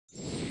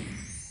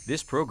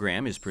This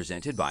program is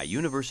presented by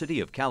University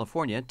of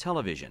California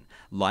Television.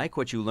 Like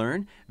what you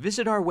learn?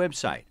 Visit our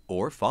website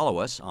or follow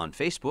us on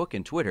Facebook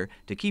and Twitter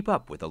to keep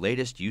up with the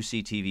latest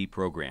UCTV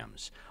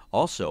programs.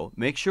 Also,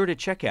 make sure to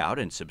check out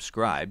and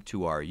subscribe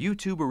to our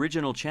YouTube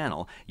original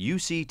channel,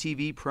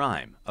 UCTV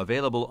Prime,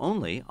 available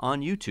only on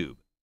YouTube.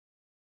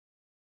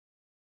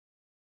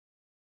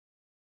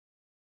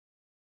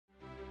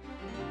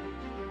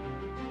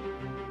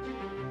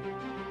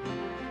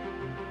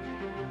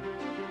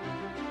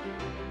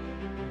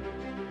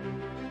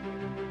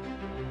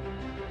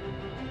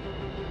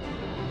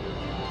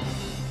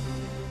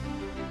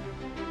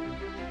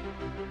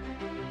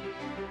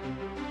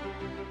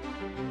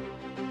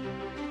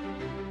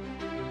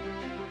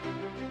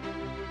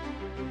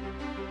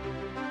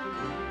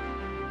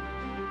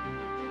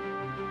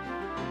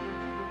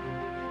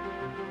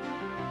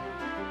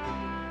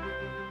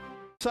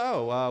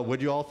 So, what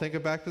do you all think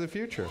of Back to the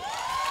Future?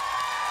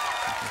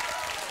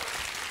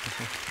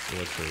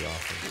 That's pretty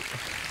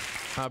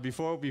awesome.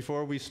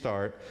 Before we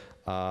start,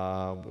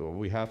 I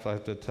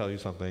have to tell you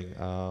something.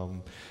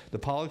 The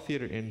Pollock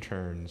Theater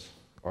interns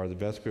are the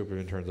best group of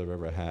interns I've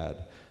ever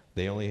had.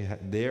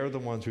 They're the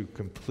ones who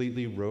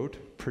completely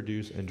wrote,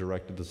 produced, and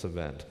directed this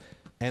event,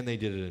 and they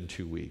did it in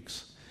 2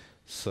 weeks.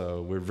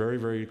 So we're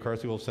very,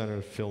 Carsey Wolf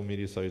Center Film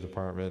Media Studies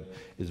Department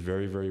is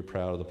very, very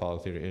proud of the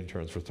Pollock Theater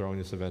interns for throwing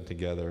this event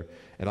together.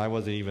 And I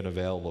wasn't even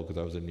available because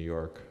I was in New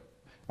York,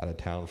 out of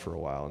town for a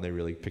while, and they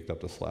really picked up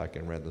the slack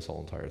and ran this whole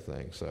entire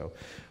thing. So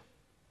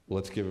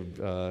let's give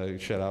a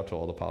shout out to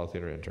all the Pollock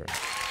Theater interns.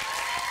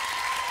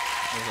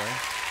 Okay.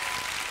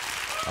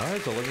 All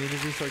right, so let me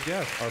introduce our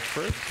guest. Our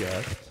first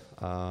guest,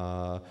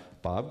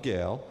 Bob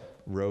Gale,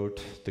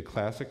 wrote the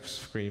classic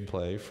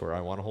screenplay for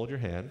I Want to Hold Your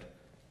Hand,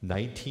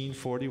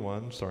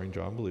 1941, starring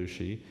John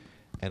Belushi,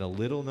 and a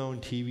little-known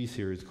TV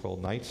series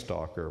called Night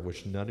Stalker,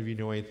 which none of you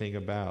know anything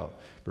about,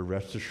 but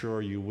rest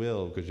assured you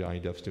will, because Johnny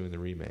Depp's doing the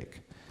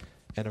remake.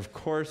 And of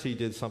course, he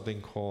did something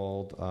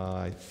called,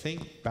 I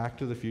think, Back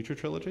to the Future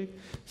trilogy.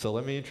 So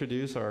let me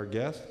introduce our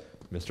guest,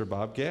 Mr.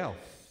 Bob Gale.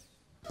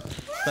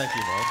 Thank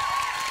you, Bob.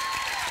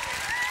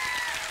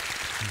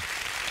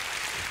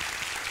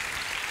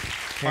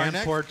 And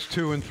parts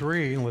 2 and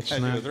 3. Let's not.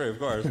 2 and 3, of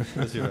course.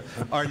 Let's do it.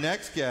 Our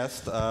next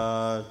guest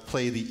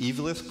played the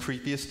evilest,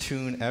 creepiest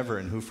tune ever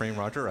in Who Framed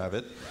Roger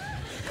Rabbit.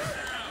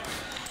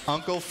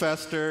 Uncle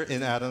Fester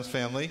in Addams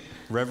Family.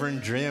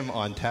 Reverend Jim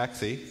on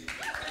Taxi.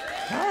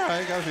 All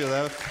right, got a few of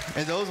those.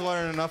 And those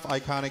weren't enough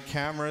iconic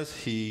cameras.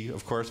 He,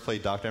 of course,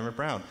 played Dr. Emmett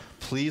Brown.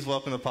 Please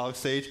welcome to the Pollock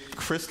stage,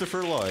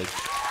 Christopher Lloyd.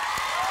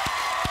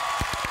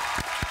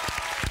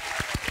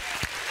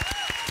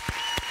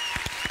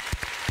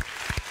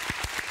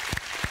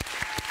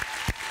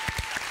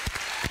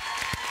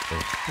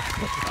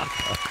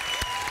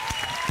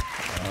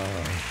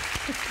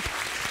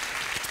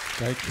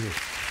 Thank you.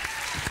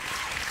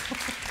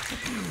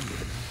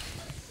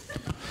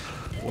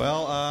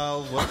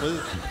 Well,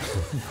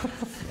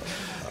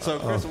 so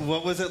Chris,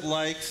 what was it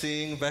like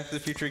seeing Back to the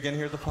Future again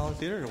here at the Pollock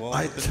Theater?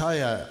 I tell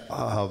you,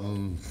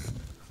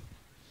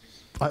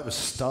 I was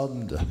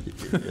stunned.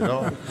 You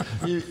know,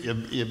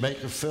 you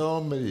make a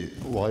film, and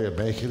while you're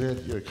making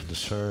it, you're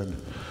concerned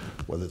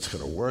whether it's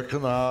going to work or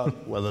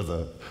not, whether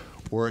the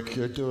work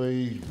you're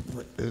doing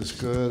is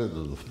good,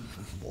 and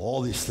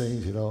all these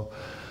things, you know.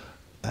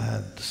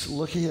 And just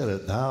looking at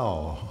it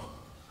now,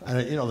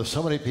 and you know, there's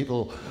so many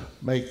people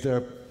make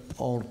their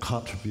own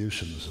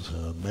contributions.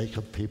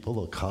 Makeup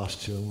people, the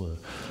costume,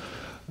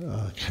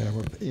 the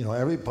camera, you know,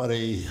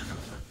 everybody,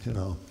 you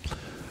know.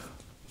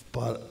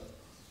 But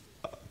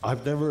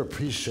I've never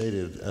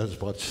appreciated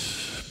as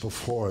much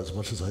before, as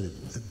much as I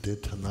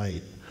did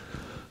tonight.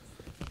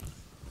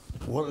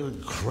 What an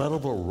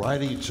incredible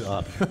writing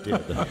job you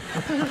did.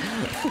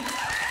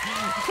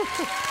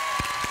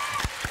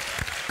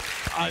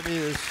 I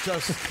mean, it's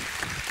just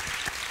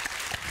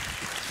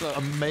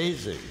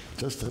amazing,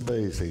 just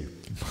amazing.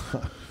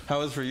 How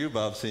was it for you,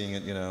 Bob, seeing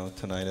it, you know,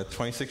 tonight at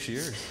 26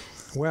 years?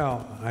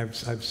 Well, I've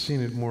seen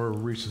it more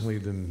recently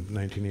than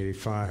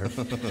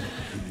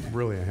 1985.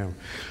 Really, I have.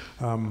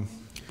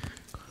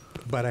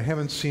 But I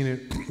haven't seen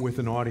it with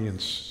an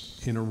audience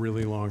in a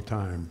really long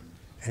time.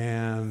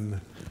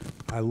 And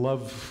I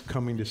love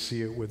coming to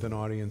see it with an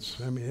audience.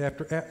 I mean,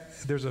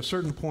 there's a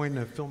certain point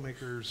in a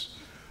filmmaker's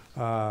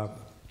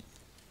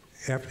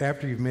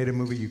after you've made a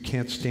movie, you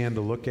can't stand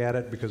to look at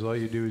it because all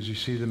you do is you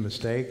see the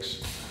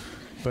mistakes.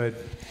 But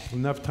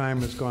enough time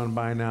has gone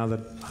by now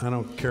that I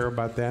don't care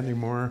about that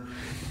anymore.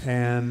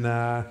 And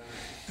the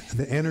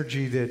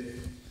energy that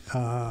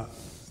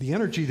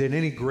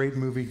any great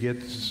movie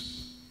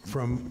gets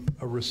from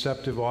a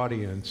receptive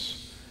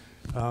audience,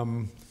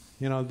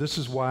 you know, this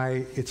is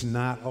why it's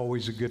not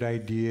always a good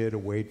idea to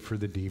wait for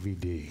the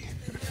DVD.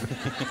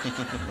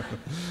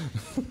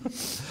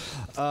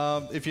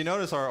 If you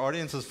notice, our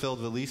audience is filled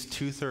with at least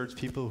 2/3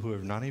 people who are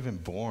not even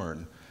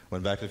born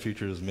when Back to the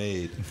Future was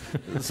made.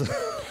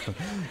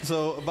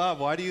 So, Bob,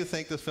 why do you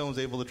think this film is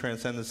able to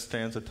transcend the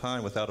sands of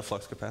time without a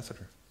flux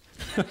capacitor?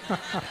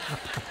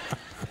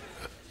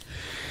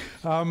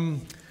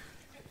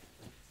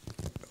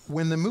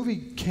 when the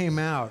movie came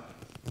out,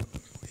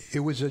 it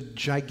was a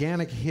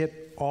gigantic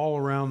hit all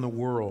around the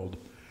world.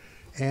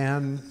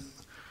 And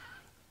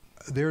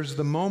there's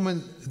the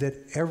moment that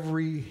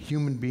every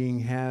human being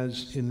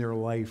has in their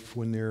life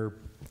when they're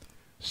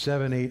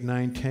 7, 8,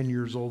 9, 10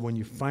 years old, when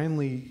you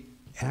finally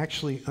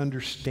actually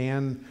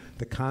understand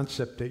the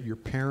concept that your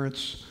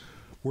parents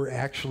were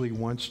actually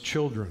once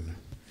children.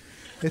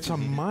 It's a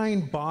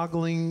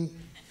mind-boggling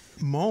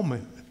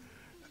moment.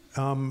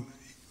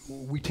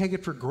 We take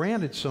it for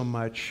granted so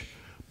much,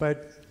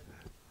 but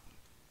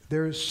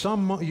there's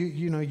some,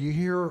 you know, you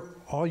hear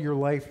all your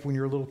life when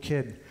you're a little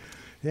kid,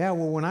 yeah,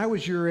 well, when I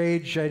was your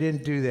age, I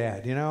didn't do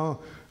that, you know.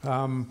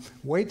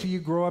 Wait till you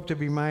grow up to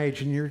be my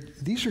age, and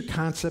these are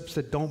concepts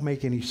that don't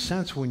make any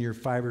sense when you're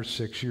 5 or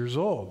 6 years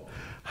old.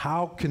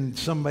 How can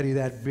somebody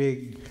that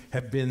big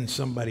have been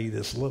somebody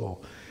this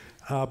little?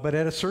 But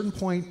at a certain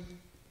point,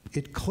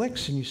 it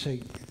clicks, and you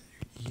say,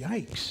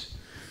 yikes,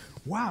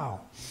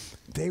 wow,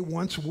 they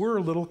once were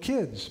little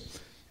kids.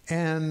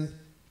 And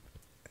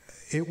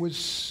it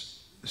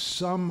was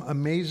some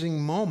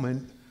amazing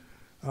moment.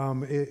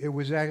 It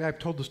was, I've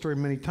told the story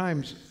many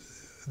times,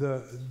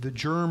 the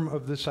germ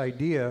of this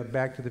idea,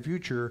 Back to the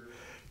Future,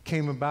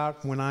 came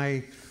about when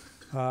I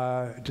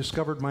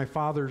discovered my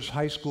father's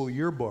high school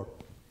yearbook.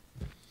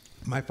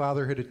 My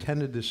father had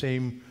attended the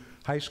same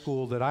high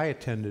school that I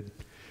attended,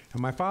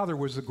 and my father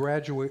was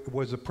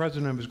the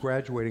president of his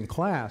graduating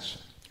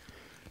class.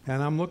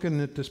 And I'm looking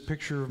at this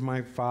picture of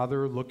my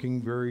father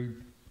looking very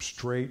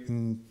straight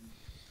and,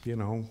 you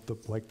know,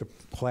 like the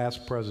class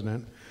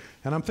president.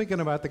 And I'm thinking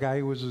about the guy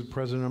who was the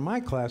president of my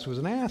class, who was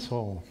an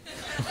asshole.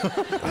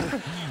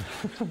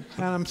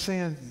 And I'm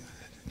saying,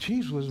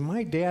 geez, was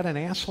my dad an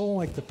asshole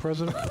like the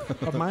president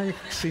of my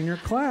senior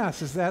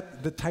class? Is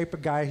that the type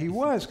of guy he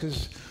was?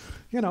 Because,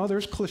 you know,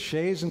 there's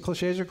cliches, and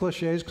cliches are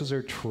cliches because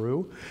they're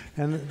true.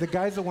 And the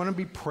guys that want to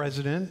be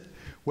president,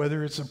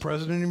 whether it's the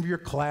president of your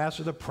class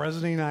or the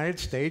president of the United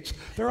States,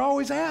 they're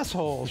always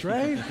assholes,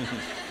 right?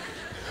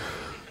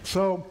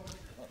 So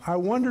I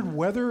wondered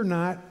whether or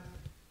not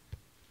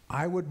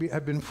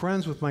I've been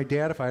friends with my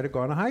dad if I had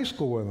gone to high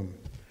school with him.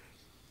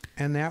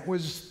 And that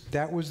was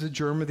the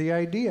germ of the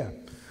idea.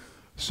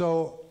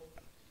 So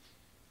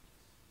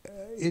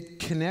it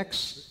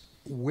connects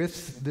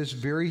with this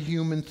very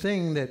human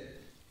thing that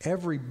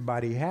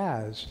everybody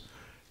has.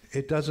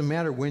 It doesn't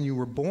matter when you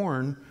were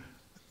born,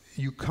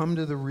 you come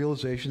to the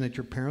realization that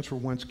your parents were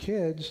once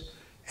kids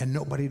and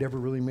nobody had ever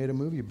really made a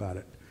movie about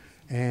it.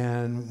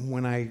 And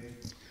when I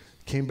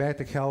came back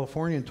to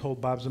California and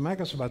told Bob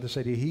Zemeckis about this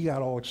idea, he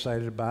got all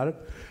excited about it.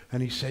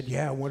 And he said,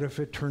 yeah, what if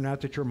it turned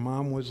out that your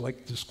mom was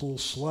like the school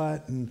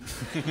slut? And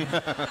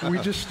we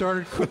just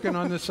started cooking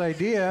on this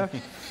idea,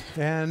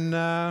 and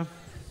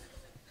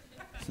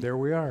there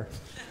we are.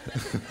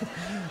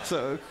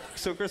 So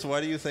Chris,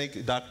 why do you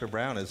think Dr.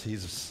 Brown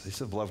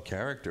he's a beloved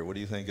character? What do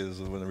you think is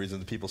one of the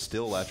reasons that people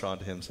still latch on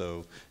to him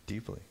so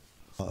deeply?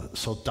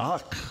 So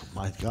Doc,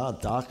 my God,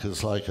 Doc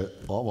is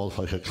almost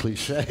like a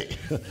cliche.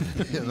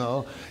 You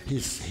know,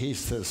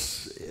 he's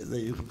this,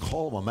 you can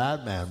call him a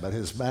madman, but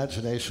his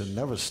imagination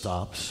never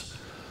stops.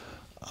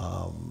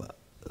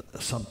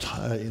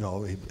 Sometimes, you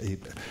know,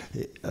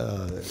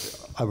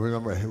 I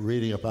remember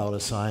reading about a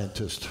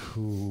scientist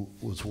who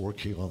was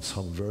working on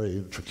some very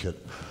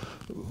intricate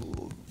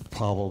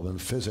problem in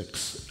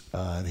physics,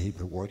 and he'd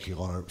been working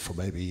on it for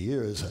maybe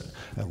years,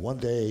 and one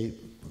day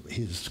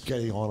he's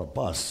getting on a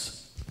bus,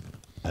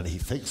 and he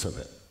thinks of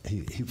it.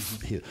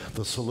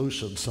 The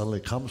solution suddenly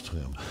comes to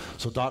him.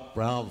 So Doc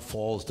Brown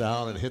falls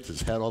down and hits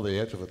his head on the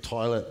edge of a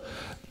toilet,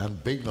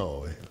 and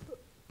bingo,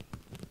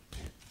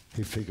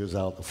 he figures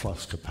out the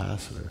flux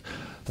capacitor.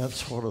 That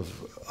sort of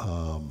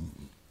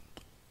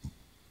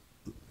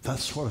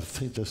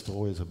thing just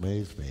always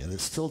amazed me, and it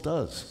still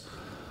does.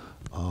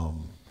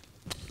 And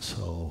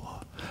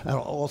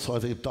also I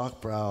think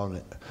Doc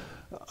Brown,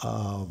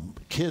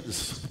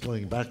 kids,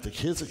 going back to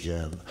kids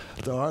again,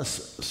 there are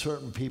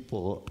certain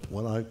people,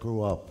 when I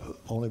grew up,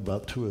 only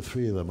about 2 or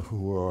 3 of them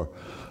who were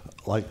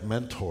like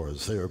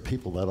mentors. They were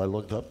people that I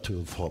looked up to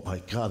and thought, my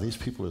God, these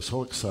people are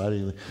so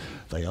exciting.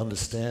 They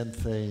understand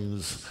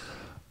things.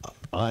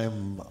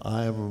 I'm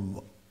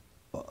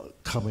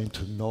coming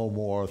to know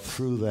more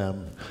through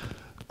them.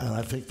 And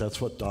I think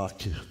that's what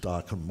Doc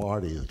and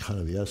Marty, kind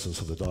of the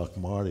essence of the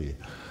Doc-Marty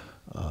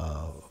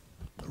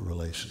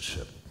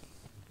relationship.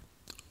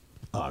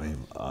 I mean,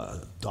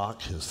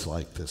 Doc is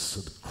like this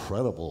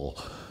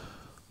incredible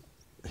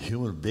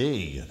human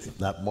being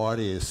that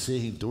Marty is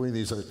seeing doing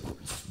these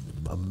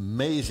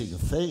amazing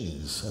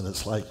things, and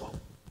it's like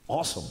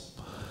awesome,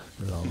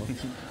 you know.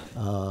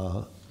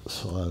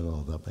 So I don't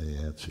know, that may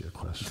answer your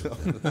question.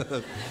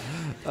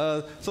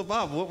 So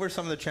Bob, what were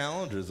some of the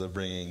challenges of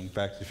bringing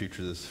Back to the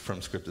Future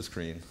from script to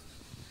screen?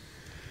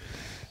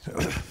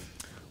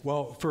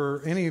 Well,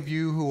 for any of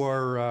you who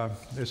are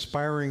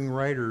aspiring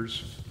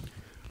writers,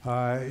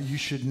 you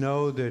should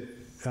know that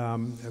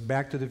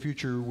Back to the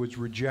Future was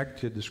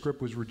rejected, the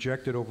script was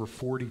rejected over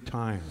 40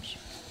 times.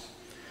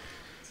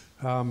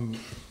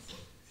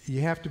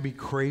 you have to be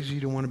crazy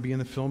to want to be in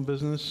the film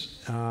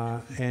business,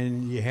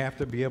 and you have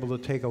to be able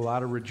to take a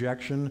lot of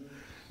rejection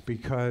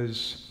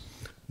because,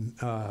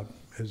 as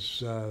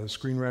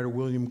screenwriter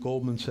William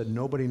Goldman said,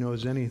 nobody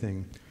knows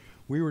anything.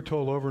 We were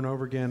told over and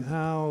over again,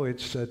 oh,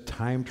 it's a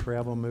time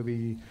travel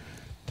movie.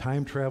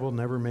 Time travel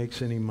never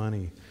makes any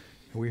money.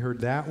 We heard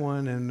that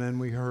one, and then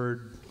we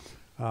heard,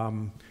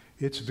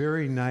 it's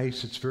very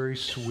nice, it's very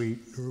sweet.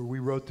 We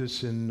wrote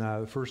this in,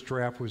 the first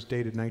draft was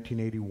dated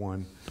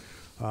 1981.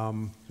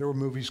 There were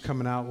movies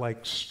coming out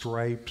like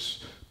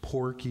Stripes,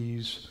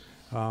 Porky's,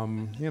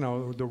 you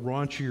know, the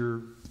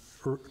raunchier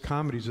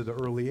comedies of the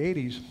early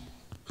 80s.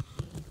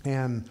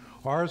 And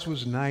ours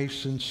was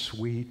nice and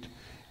sweet,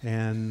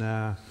 and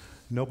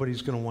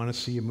nobody's going to want to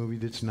see a movie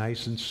that's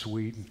nice and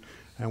sweet.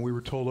 And we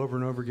were told over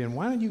and over again,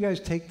 why don't you guys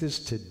take this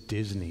to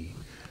Disney?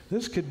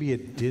 This could be a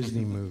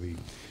Disney movie.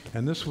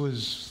 And this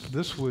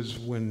was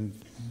when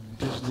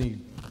Disney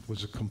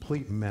was a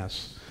complete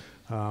mess.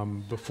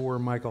 Before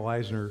Michael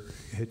Eisner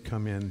had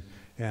come in,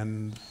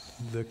 and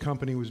the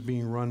company was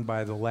being run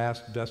by the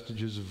last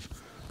vestiges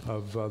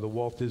of the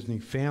Walt Disney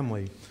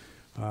family,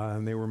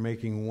 and they were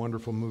making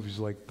wonderful movies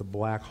like The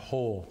Black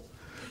Hole.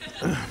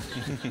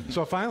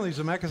 So finally,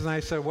 Zemeckis and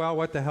I said, well,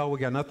 what the hell, we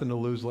got nothing to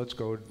lose, let's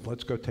go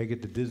take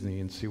it to Disney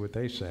and see what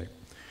they say.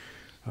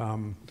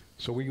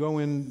 So we go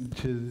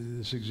into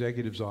this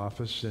executive's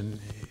office, and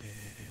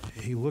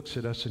he looks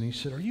at us and he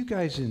said, are you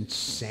guys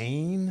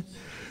insane?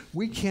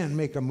 We can't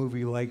make a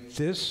movie like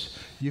this.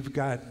 You've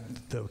got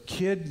the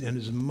kid and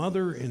his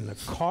mother in the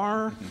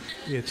car.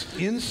 It's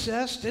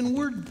incest, and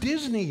we're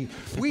Disney.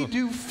 We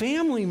do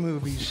family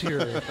movies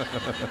here.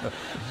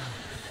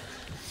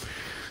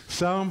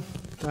 So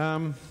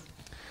the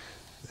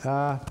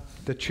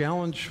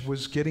challenge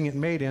was getting it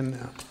made, and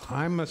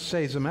I must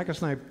say,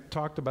 Zemeckis and I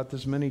talked about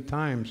this many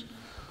times.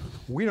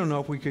 We don't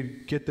know if we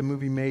could get the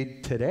movie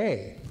made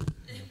today,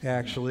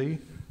 actually,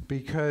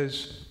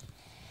 because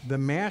the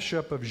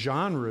mashup of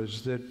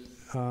genres that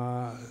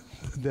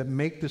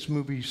make this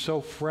movie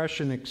so fresh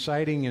and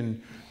exciting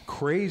and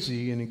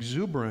crazy and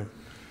exuberant.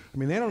 I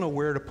mean, they don't know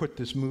where to put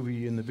this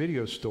movie in the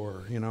video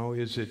store. You know,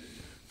 is it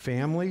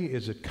family?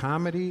 Is it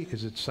comedy?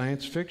 Is it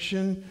science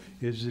fiction?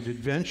 Is it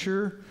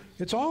adventure?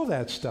 It's all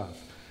that stuff,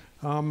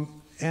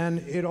 and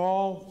it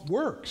all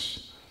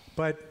works.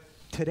 But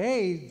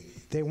today,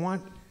 they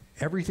want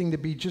everything to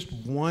be just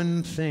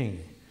one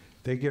thing.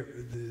 They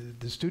get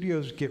the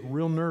studios get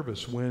real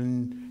nervous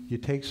when you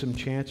take some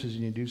chances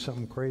and you do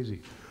something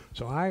crazy.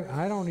 So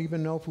I don't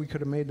even know if we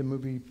could have made the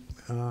movie.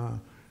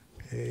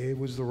 It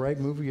was the right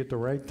movie at the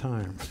right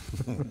time.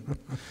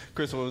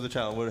 Chris, what was the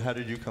challenge? How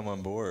did you come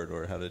on board,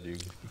 or how did you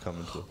come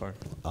into the part?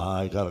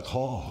 I got a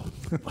call.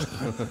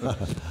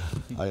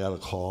 I got a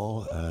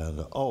call,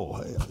 and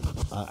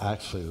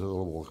actually, a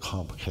little more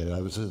complicated.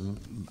 I was in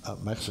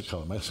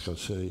Mexico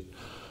City,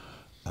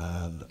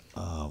 and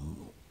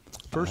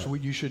first,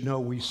 you should know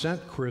we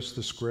sent Chris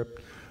the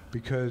script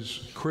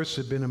because Chris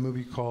had been in a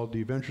movie called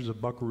The Adventures of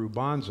Buckaroo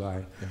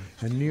Banzai,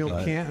 and Neil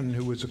Canton,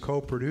 who was a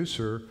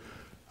co-producer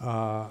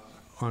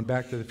on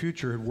Back to the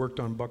Future, had worked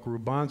on Buckaroo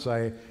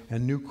Banzai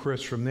and knew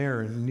Chris from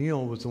there. And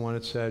Neil was the one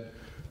that said,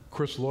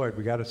 Chris Lloyd,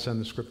 we got to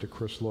send the script to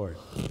Chris Lloyd.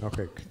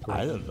 Okay. Cool.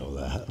 I didn't know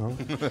that. No?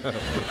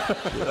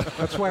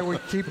 That's why we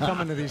keep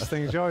coming to these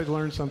things. You always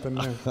learn something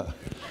new.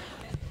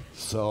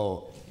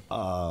 So,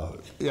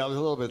 yeah, I was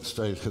a little bit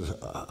strange because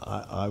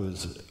I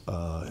was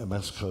in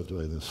Mexico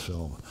doing this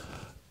film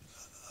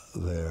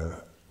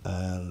there,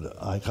 and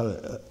I got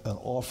an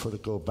offer to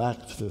go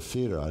back to the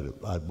theater.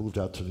 I moved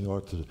out to New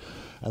York, and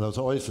there was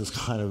always this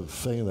kind of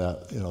thing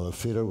that, you know, the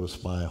theater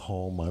was my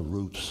home, my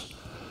roots,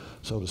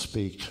 so to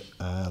speak,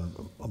 and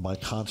my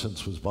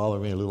conscience was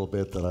bothering me a little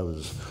bit that I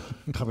was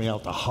coming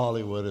out to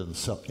Hollywood and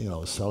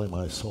selling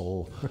my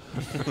soul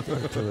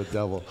to the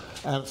devil.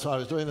 And so I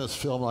was doing this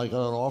film, and I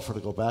got an offer to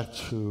go back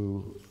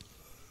to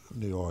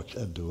New York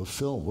and do a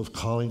film with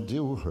Colleen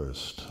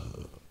Dewhurst,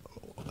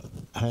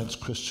 Hans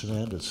Christian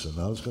Andersen.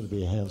 I was going to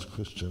be Hans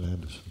Christian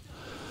Andersen.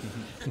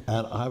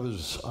 And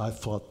I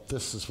thought,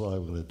 this is what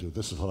I'm going to do.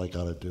 This is what I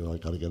got to do. I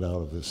got to get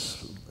out of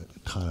this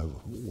kind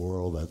of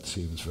world that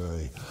seems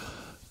very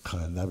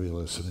kind of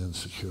nebulous and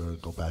insecure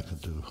and go back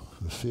into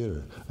the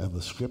theater. And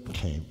the script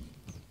came.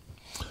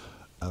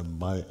 And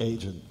my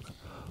agent,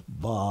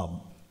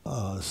 Bob,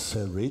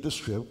 said, read the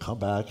script, come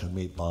back and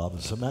meet Bob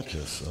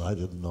Zemeckis. And I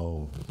didn't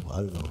know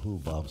who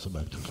Bob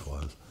Zemeckis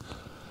was.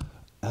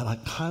 And I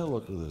kind of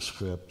looked at the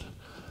script,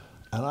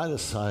 and I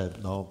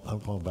decided, no, I'm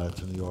going back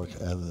to New York.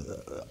 And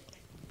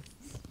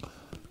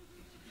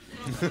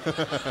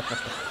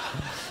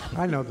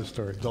I know the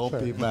story. Don't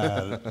be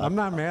mad. I'm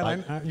not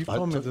mad. You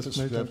told me this. I took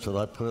the script and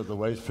I put it in the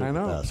waste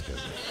basket.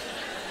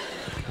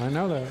 I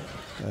know that.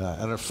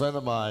 Yeah, and a friend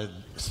of mine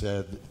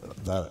said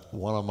that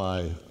one of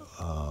my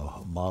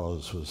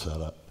mottos was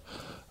that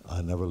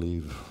I never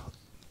leave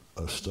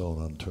a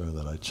stone unturned,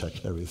 that I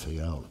check everything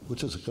out,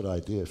 which is a good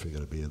idea if you're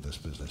going to be in this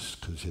business,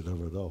 because you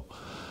never know.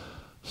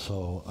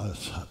 So I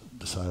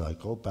decided I'd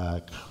go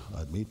back,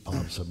 I'd meet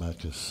Bob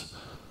Zemeckis,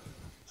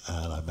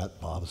 and I met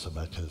Bob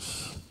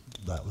Zemeckis.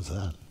 That was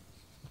that.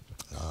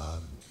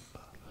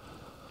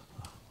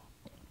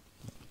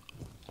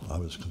 I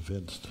was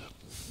convinced.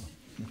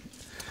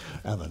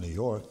 And in New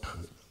York,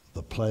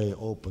 the play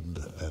opened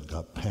and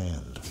got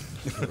panned.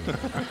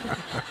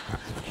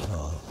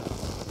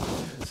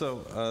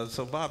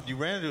 So Bob, you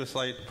ran into a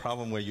slight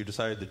problem where you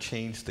decided to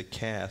change the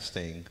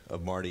casting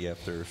of Marty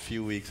after a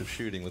few weeks of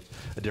shooting with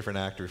a different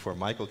actor before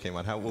Michael came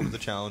on. What were the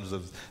challenges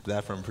of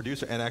that from a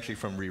producer and actually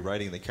from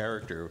rewriting the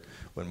character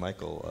when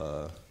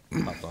Michael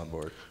hopped on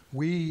board?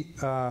 We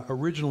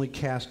originally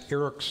cast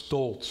Eric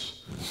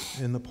Stoltz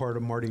in the part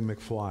of Marty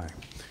McFly.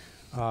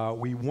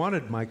 We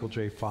wanted Michael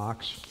J.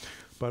 Fox,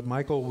 but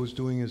Michael was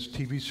doing his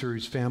TV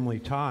series Family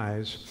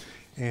Ties,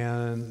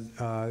 and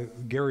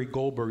Gary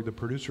Goldberg, the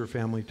producer of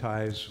Family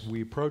Ties,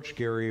 we approached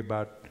Gary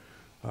about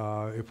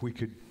if we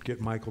could get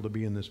Michael to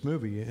be in this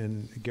movie,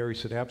 and Gary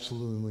said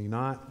absolutely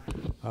not.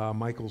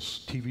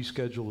 Michael's TV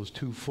schedule is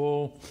too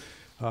full.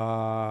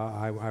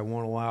 I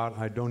won't allow it.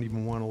 I don't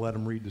even want to let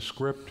him read the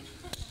script.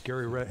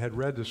 Gary had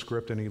read the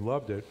script and he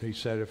loved it. He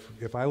said,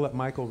 if I let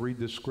Michael read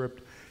this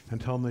script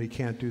and tell him that he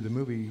can't do the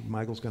movie,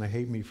 Michael's going to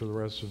hate me for the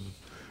rest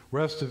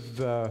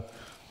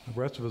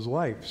of his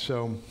life.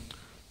 So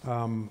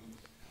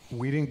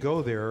we didn't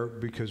go there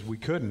because we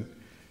couldn't,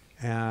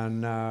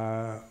 and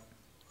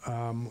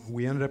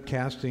we ended up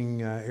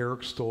casting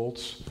Eric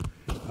Stoltz.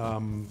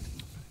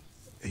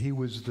 He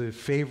was the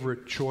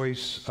favorite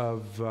choice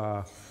of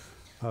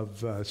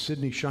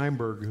Sidney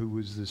Sheinberg, who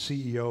was the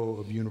CEO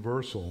of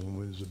Universal and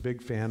was a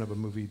big fan of a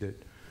movie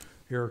that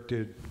Eric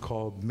did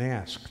called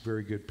Mask,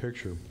 very good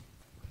picture,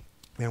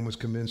 and was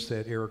convinced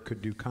that Eric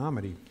could do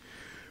comedy.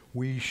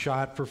 We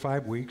shot for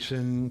 5 weeks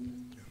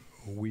and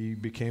we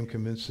became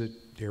convinced that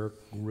Eric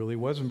really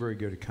wasn't very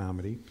good at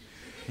comedy.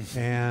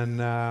 And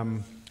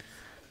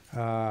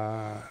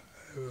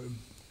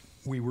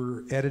we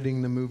were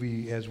editing the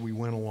movie as we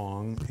went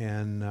along,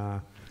 and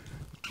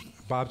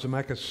Bob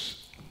Zemeckis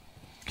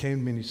came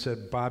to me and he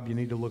said, "Bob, you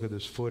need to look at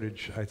this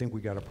footage. I think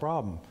we got a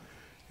problem."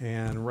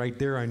 And right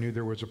there I knew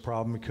there was a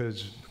problem,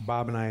 because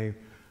Bob and I,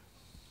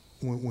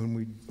 when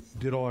we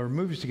did all our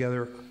movies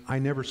together, I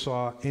never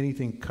saw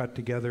anything cut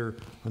together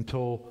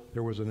until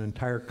there was an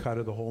entire cut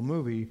of the whole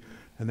movie,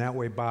 and that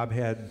way Bob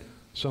had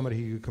somebody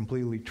he could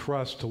completely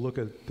trust to look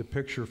at the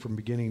picture from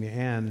beginning to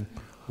end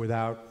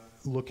without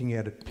looking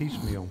at it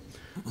piecemeal.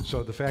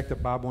 So the fact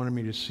that Bob wanted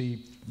me to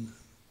see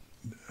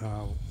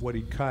what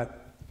he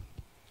cut,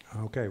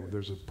 okay, well,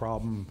 there's a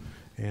problem,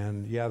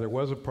 and yeah, there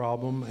was a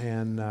problem,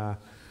 and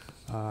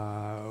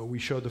we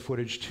showed the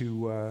footage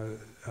to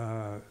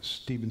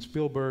Steven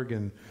Spielberg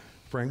and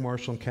Frank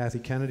Marshall and Kathy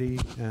Kennedy,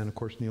 and of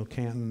course Neil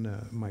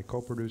Canton, my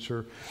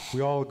co-producer.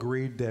 We all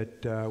agreed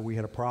that we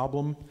had a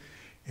problem,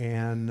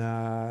 and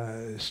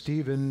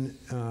Steven,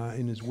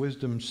 in his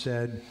wisdom,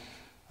 said,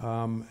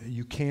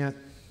 we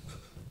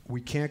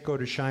can't go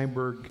to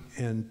Sheinberg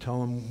and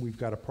tell him we've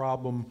got a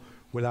problem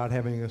without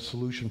having a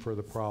solution for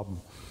the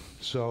problem.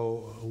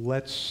 So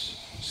let's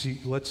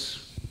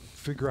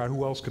figure out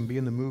who else can be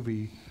in the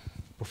movie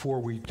before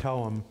we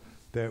tell him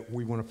that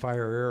we want to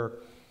fire Eric.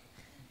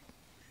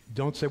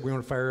 Don't say we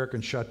want to fire Eric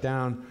and shut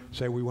down.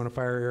 Say we want to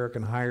fire Eric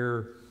and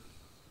hire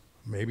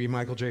maybe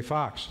Michael J.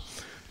 Fox.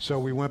 So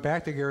we went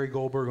back to Gary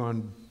Goldberg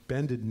on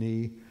bended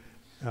knee.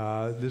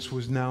 This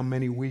was now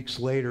many weeks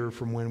later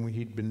from when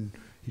he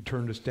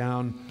turned us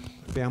down.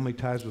 Family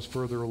Ties was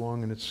further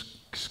along in its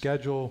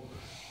schedule.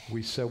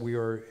 We said we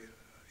are,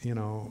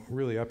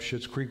 really up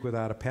Schitt's Creek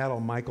without a paddle.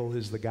 Michael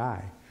is the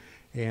guy.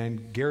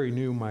 And Gary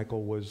knew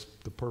Michael was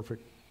the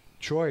perfect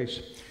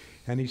choice.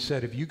 And he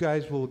said, if you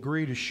guys will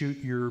agree to shoot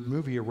your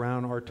movie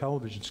around our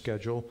television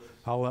schedule,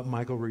 I'll let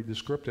Michael read the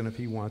script, and if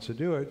he wants to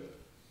do it,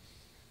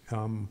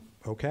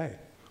 okay.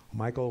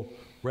 Michael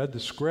read the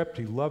script.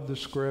 He loved the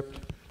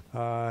script.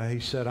 He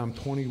said, I'm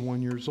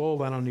 21 years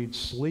old. I don't need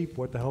sleep.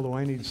 What the hell do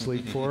I need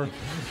sleep for?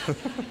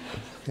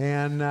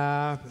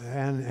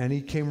 and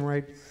he came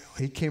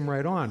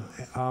right on.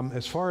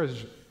 As far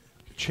as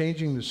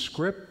changing the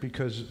script,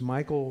 because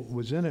Michael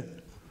was in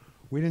it,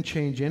 we didn't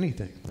change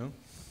anything. No.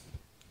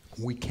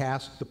 We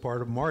cast the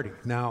part of Marty.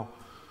 Now,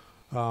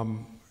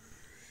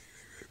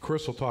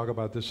 Chris will talk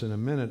about this in a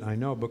minute, I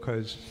know,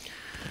 because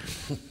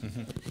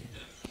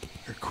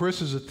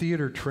Chris is a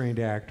theater-trained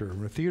actor.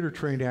 A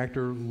theater-trained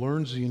actor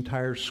learns the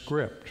entire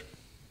script.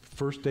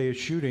 First day of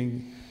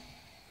shooting,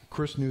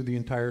 Chris knew the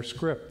entire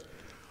script.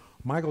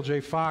 Michael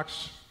J.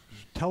 Fox,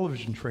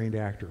 television-trained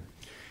actor.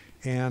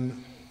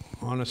 And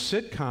on a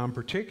sitcom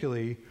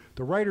particularly,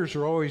 the writers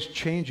are always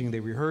changing. They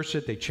rehearse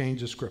it, they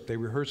change the script. They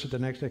rehearse it the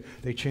next day,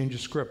 they change the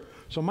script.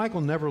 So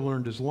Michael never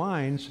learned his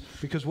lines,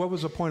 because what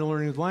was the point of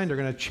learning his line? They're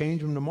going to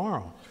change them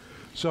tomorrow.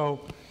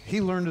 So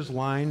he learned his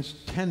lines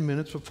 10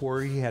 minutes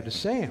before he had to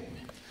say them.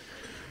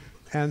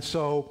 And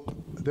so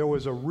there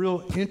was a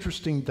real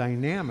interesting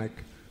dynamic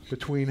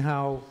between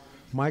how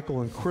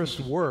Michael and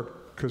Chris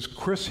worked, because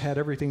Chris had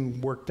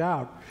everything worked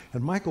out,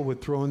 and Michael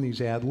would throw in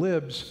these ad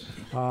libs,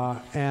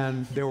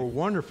 and they were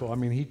wonderful. I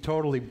mean,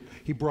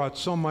 he brought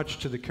so much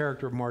to the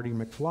character of Marty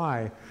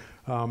McFly.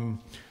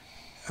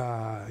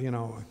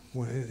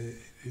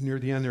 near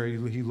the end there,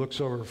 he looks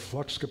over,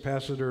 flux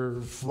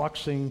capacitor,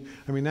 fluxing.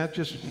 I mean,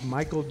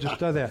 Michael just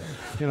does that.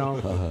 You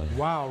know,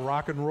 wow,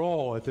 rock and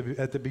roll at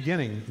the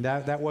beginning.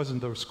 That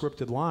wasn't the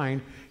scripted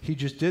line. He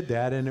just did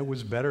that, and it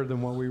was better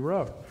than what we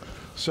wrote.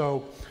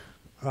 So,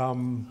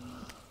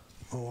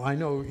 I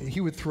know he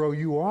would throw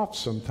you off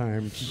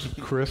sometimes,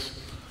 Chris.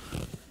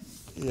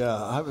 Yeah,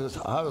 I was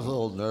a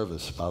little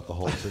nervous about the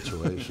whole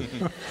situation.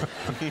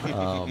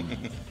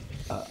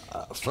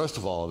 First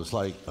of all, it was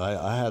like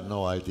I had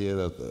no idea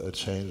that a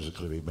change was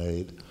going to be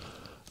made.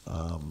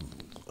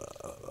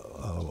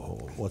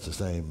 What's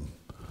his name?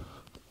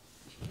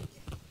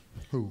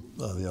 Who?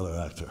 The other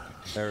actor.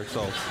 Eric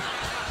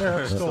Stoltz.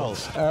 Eric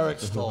Stoltz. Eric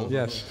Stoltz.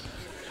 Yes.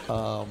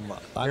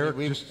 Eric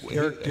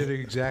did it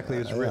exactly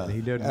as written.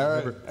 He did.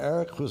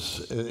 Eric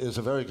is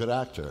a very good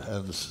actor,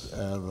 and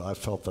I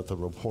felt that the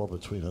rapport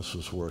between us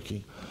was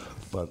working.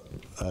 But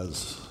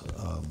as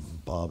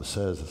Bob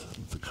says,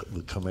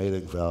 the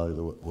comedic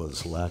value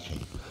was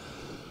lacking.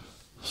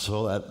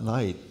 So that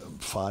night,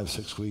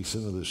 5-6 weeks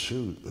into the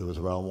shoot, it was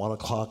around 1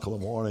 o'clock in the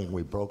morning.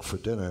 We broke for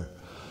dinner,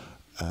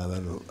 and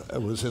then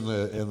it was in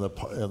the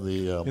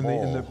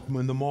mall.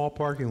 In the mall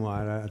parking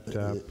lot at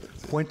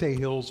Puente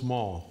Hills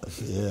Mall.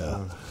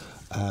 Yeah,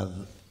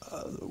 and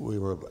we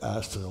were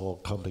asked to all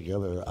come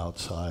together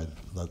outside.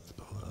 That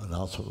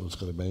announcement was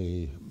going to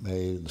be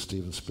made, and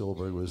Steven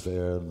Spielberg was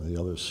there, and the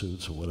other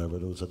suits or whatever.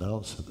 It was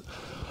announced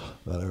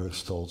that Eric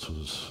Stoltz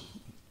was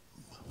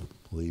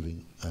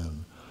leaving,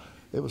 and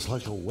it was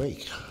like a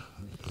wake.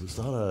 It was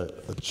not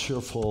a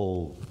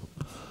cheerful,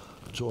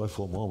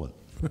 joyful moment.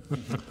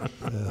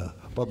 Yeah.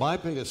 But my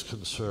biggest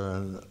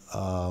concern,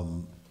 I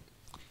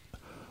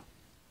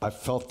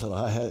felt that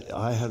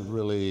I had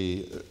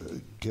really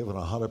given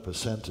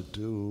 100% to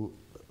do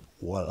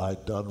what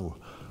I'd done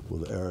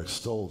with Eric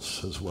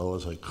Stoltz as well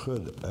as I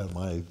could, and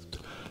my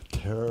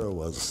terror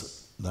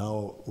was,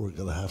 now we're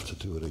going to have to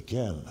do it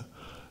again,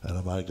 and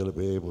am I going to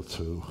be able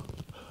to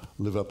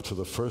live up to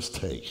the first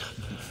take,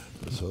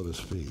 so to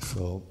speak?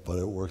 So, but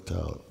it worked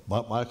out.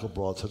 Michael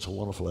brought such a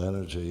wonderful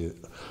energy,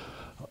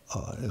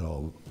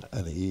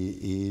 and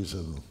ease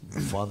and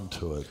fun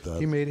to it.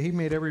 That he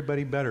made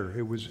everybody better.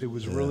 It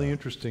was really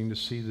interesting to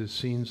see the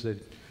scenes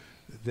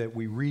that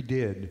we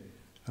redid.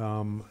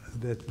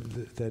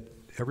 That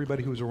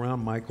everybody who was around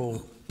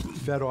Michael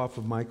fed off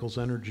of Michael's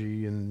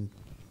energy, and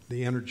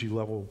the energy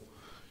level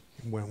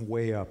went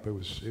way up. It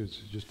was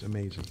just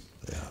amazing.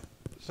 Yeah.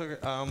 So,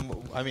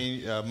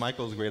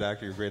 Michael's a great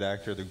actor. You're a great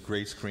actor. The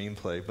great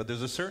screenplay, but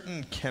there's a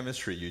certain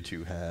chemistry you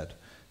two had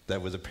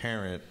that was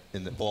apparent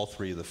in all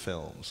three of the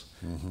films.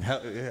 Mm-hmm. How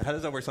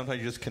does that work? Sometimes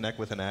you just connect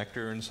with an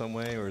actor in some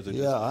way, or is it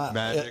just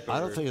magic? I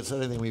don't think it's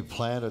anything we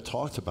planned or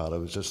talked about. It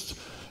was just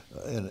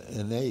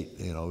innate,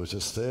 it was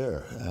just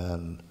there.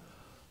 And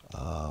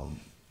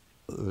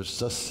there was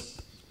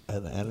just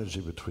an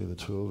energy between the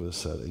two of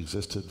us that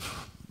existed.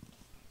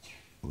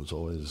 It was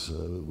always,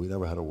 we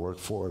never had to work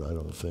for it, I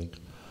don't think,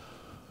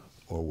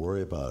 or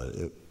worry about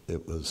it.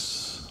 It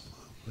was...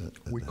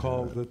 We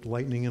call it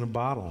lightning in a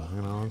bottle,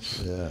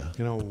 Yeah.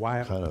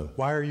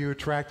 Why are you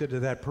attracted to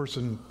that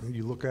person?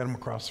 You look at them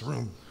across the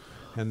room,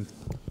 and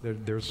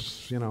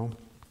there's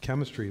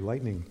chemistry,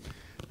 lightning.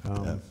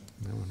 And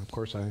of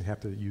course, I have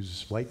to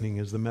use lightning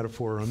as the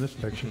metaphor on this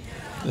picture.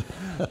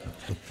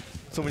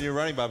 So when you're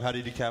writing, Bob, how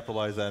did you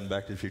capitalize that in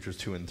Back to the Futures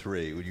 2 and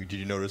 3? Did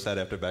you notice that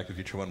after Back to the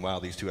Future 1, wow,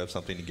 these two have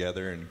something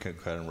together, and can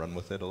kind of run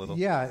with it a little?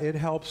 Yeah, it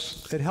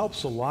helps. It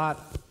helps a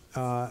lot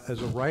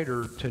as a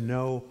writer to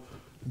know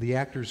the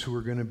actors who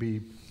are going to be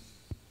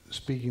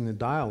speaking the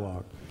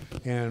dialogue.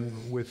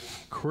 And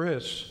with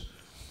Chris,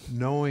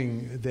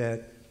 knowing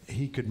that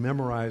he could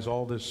memorize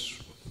all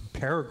this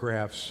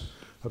paragraphs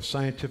of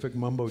scientific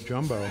mumbo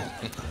jumbo,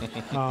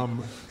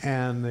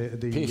 and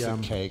the piece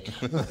of cake.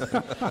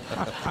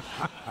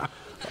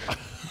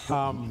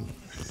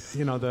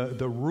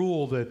 The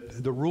rule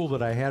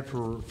that I had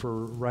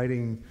for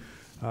writing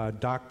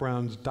Doc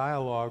Brown's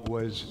dialogue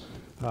was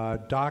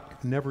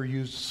Doc never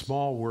used a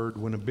small word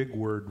when a big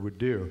word would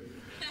do,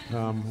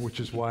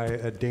 which is why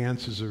a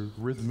dance is a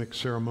rhythmic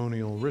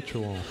ceremonial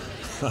ritual.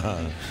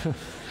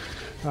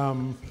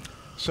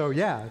 So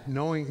yeah,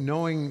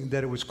 knowing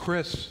that it was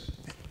Chris,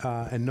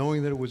 and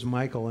knowing that it was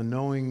Michael, and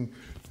knowing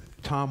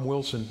Tom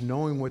Wilson,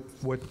 knowing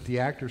what the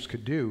actors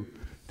could do,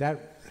 that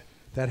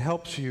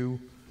helps you.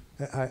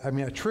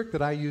 A trick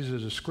that I use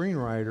as a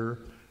screenwriter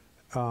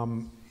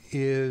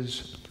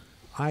is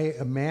I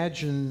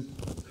imagine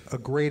a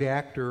great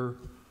actor,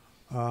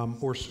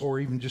 or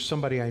even just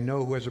somebody I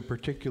know who has a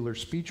particular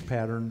speech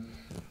pattern,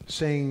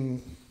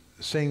 saying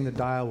the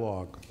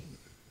dialogue,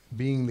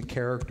 being the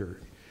character,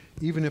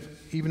 even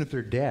if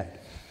they're dead.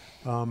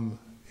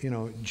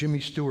 Jimmy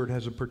Stewart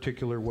has a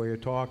particular way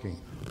of talking.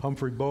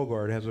 Humphrey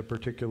Bogart has a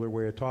particular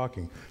way of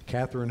talking.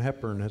 Katharine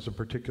Hepburn has a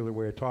particular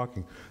way of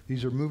talking.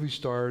 These are movie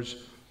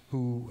stars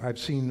who I've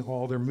seen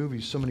all their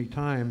movies so many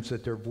times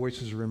that their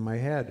voices are in my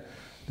head.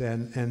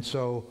 And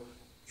so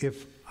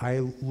if I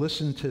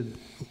listen to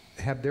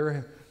have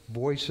their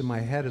voice in my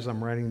head as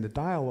I'm writing the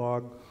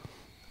dialogue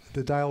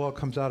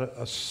comes out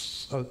a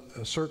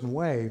certain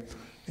way,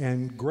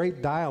 And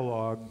great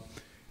dialogue,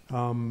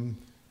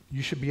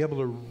 you should be able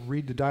to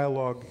read the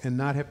dialogue and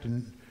not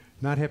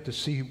have to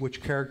see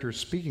which character is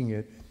speaking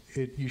it.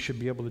 You should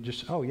be able to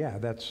just, oh yeah,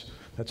 that's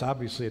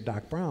obviously a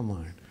Doc Brown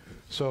line.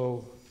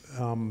 So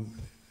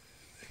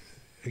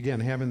again,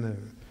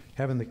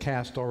 having the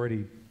cast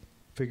already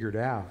figured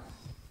out,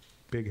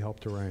 big help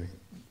to writing.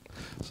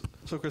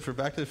 So, Christopher,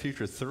 Back to the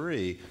Future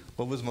 3,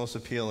 what was most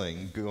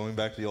appealing? Going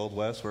back to the Old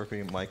West, working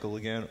with Michael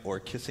again, or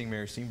kissing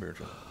Mary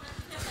Steenburgen?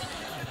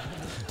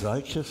 Did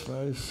I kiss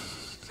Mary?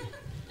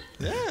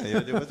 Yeah,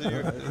 it wasn't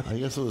your... I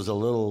guess it was a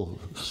little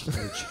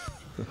smidge.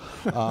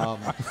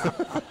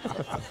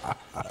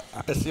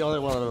 It's the only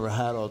one I've ever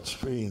had on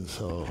screen,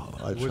 so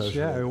I treasure it.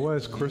 Yeah, it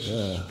was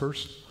Chris's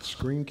first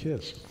screen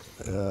kiss.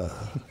 Yeah.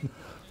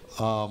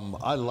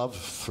 I love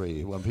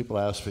 3. When people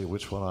ask me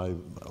which one I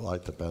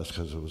liked the best,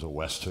 because it was a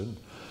Western,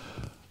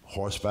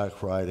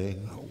 horseback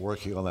riding,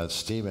 working on that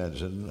steam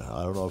engine.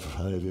 I don't know if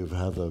any of you have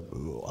had the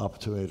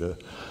opportunity to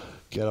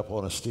get up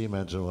on a steam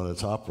engine when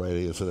it's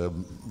operating. It's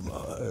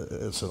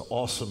an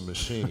awesome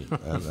machine,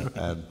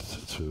 and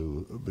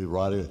to be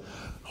riding,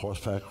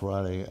 horseback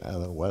riding,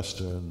 and a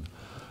Western,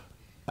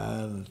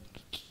 and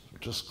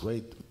just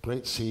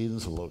great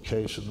scenes, and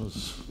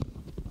locations,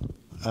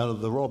 and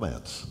the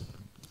romance.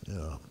 You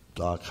know,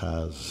 Doc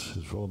has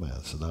his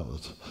romance, and that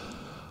was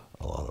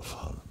a lot of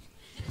fun.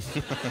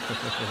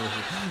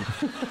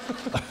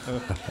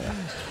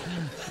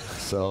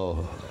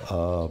 So,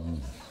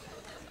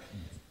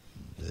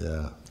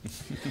 yeah.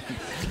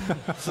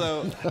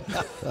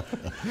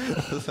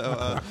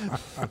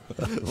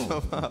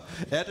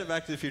 After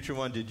Back to the Future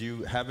 1, did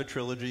you have a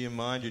trilogy in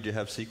mind? Did you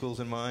have sequels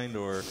in mind,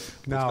 or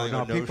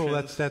no? People,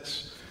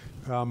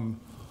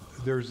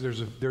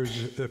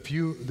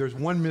 there's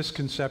one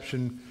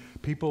misconception.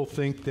 People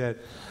think that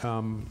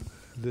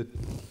that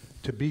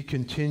To Be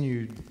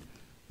Continued,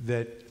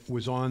 that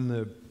was on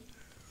the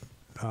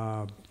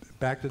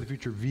Back to the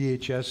Future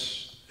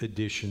VHS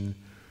edition,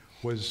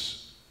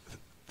 was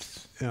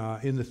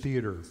in the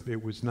theater.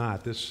 It was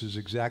not. This is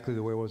exactly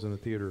the way it was in the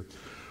theater.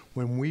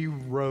 When we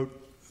wrote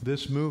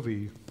this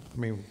movie, I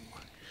mean,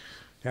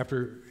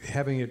 after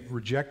having it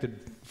rejected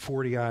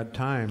 40-odd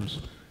times,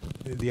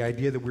 the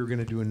idea that we were going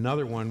to do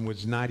another one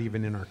was not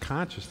even in our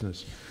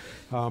consciousness.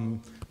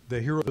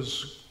 The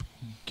heroes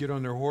get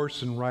on their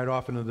horse and ride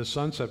off into the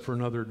sunset for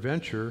another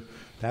adventure.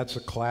 That's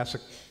a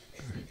classic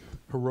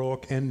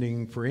heroic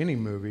ending for any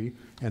movie,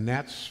 and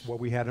that's what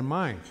we had in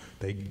mind.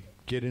 They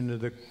get into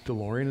the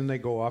DeLorean and they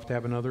go off to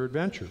have another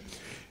adventure.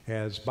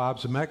 As Bob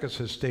Zemeckis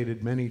has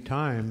stated many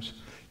times,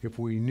 if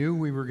we knew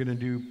we were going to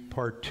do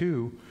part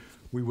 2,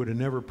 we would have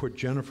never put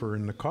Jennifer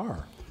in the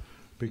car,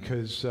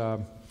 because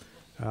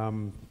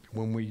when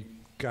we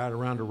got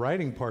around to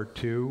writing part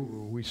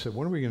 2, we said,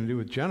 what are we going to do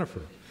with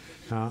Jennifer?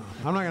 I'm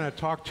not going to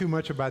talk too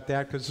much about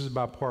that, because this is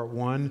about part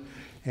 1,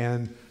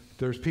 and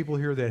there's people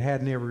here that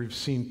hadn't ever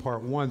seen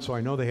part 1, so I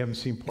know they haven't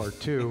seen part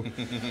 2.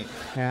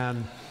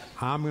 And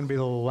I'm going to be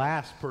the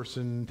last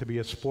person to be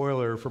a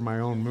spoiler for my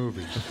own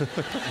movies.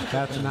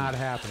 That's not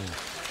happening.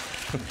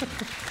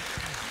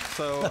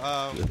 So,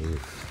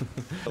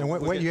 and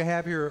what you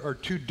have here are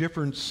 2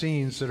 different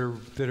scenes that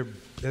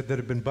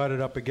have been butted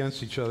up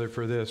against each other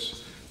for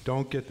this.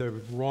 Don't get the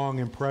wrong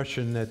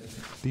impression that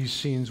these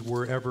scenes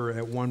were ever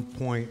at one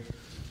point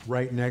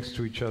right next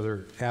to each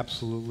other.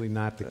 Absolutely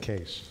not the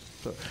case.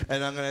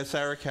 And I'm going to have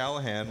Sarah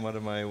Callahan, one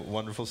of my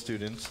wonderful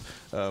students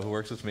who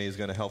works with me, is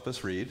going to help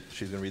us read.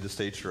 She's going to read the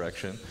stage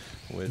direction,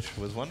 which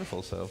was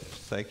wonderful. So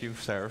thank you,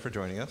 Sarah, for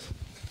joining us.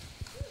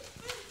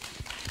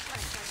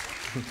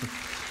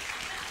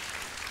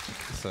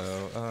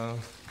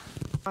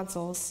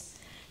 Consoles.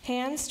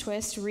 Hands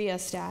twist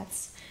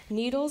rheostats.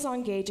 Needles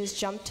on gauges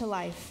jump to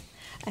life.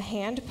 A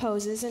hand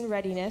poses in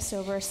readiness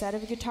over a set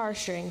of guitar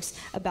strings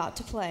about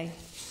to play.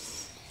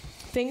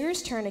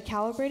 Fingers turn a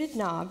calibrated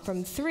knob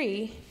from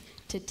 3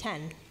 to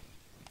 10.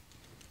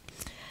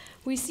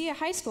 We see a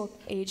high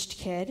school-aged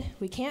kid,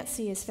 we can't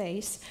see his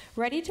face,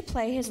 ready to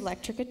play his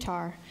electric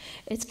guitar.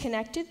 It's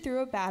connected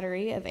through a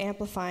battery of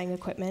amplifying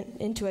equipment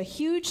into a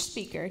huge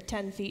speaker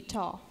 10 feet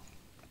tall.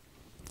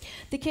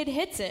 The kid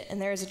hits it,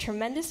 and there is a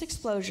tremendous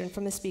explosion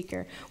from the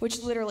speaker,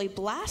 which literally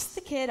blasts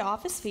the kid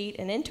off his feet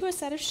and into a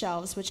set of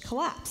shelves, which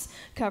collapse,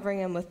 covering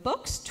him with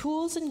books,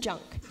 tools, and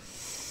junk.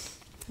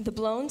 The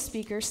blown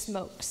speaker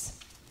smokes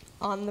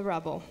on the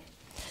rubble.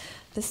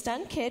 The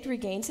stunned kid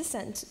regains his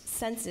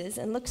senses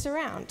and looks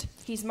around.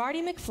 He's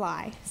Marty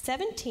McFly,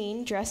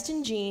 17, dressed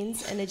in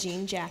jeans and a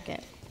jean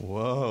jacket.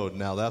 Whoa,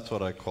 now that's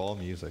what I call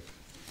music.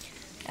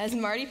 As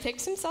Marty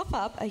picks himself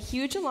up, a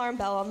huge alarm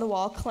bell on the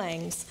wall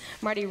clangs.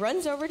 Marty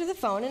runs over to the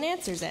phone and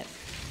answers it.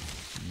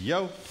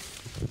 Yo.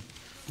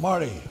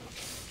 Marty,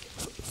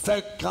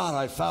 thank God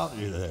I found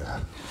you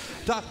there.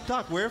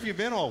 Doc, where have you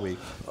been all week?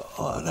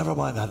 Never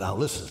mind that now.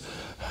 Listen,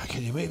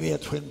 can you meet me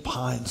at Twin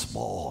Pines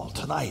Mall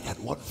tonight at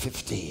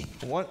 1:15?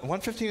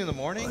 1:15 in the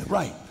morning?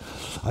 Right.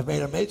 I've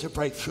made a major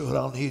breakthrough and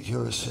I'll need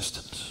your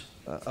assistance.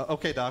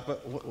 Okay, Doc,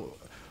 but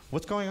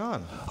what's going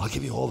on? I'll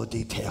give you all the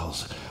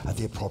details at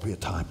the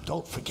appropriate time.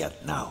 Don't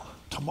forget now.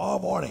 tomorrow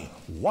morning,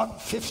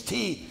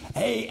 1:15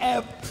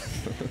 a.m.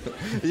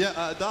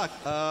 Yeah, Doc,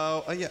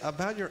 yeah,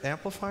 about your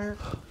amplifier?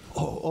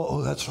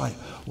 Oh, that's right.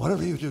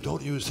 Whatever you do,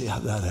 don't use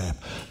that amp.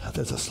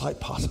 There's a slight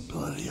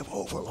possibility of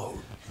overload.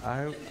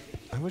 I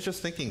was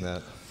just thinking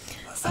that.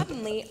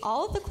 Suddenly,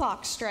 all of the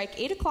clocks strike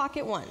 8 o'clock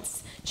at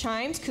once.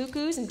 Chimes,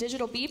 cuckoos, and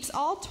digital beeps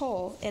all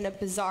toll in a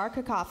bizarre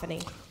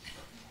cacophony.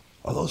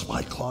 Are those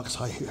my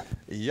clocks I hear?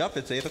 Yup,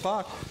 it's 8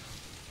 o'clock.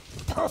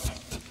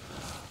 Perfect.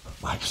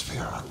 My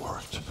experiment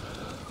worked.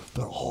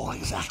 They're all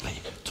exactly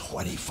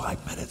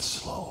 25 minutes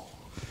slow.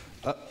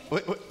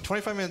 Wait,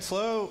 25 minutes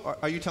slow?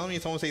 Are you telling me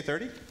it's almost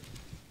 8:30?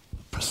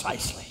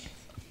 Precisely.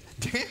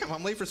 Damn,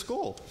 I'm late for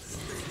school.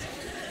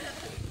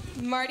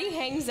 Marty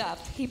hangs up.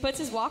 He puts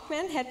his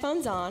Walkman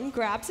headphones on,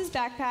 grabs his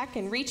backpack,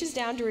 and reaches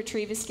down to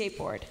retrieve his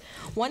skateboard.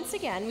 Once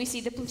again, we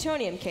see the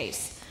plutonium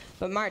case,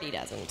 but Marty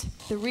doesn't.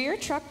 The rear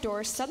truck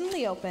doors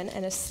suddenly open,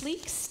 and a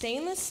sleek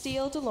stainless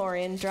steel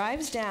DeLorean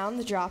drives down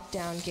the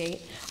drop-down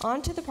gate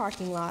onto the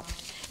parking lot.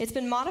 It's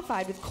been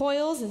modified with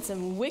coils and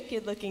some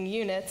wicked-looking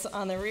units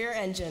on the rear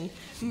engine.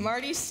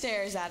 Marty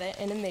stares at it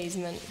in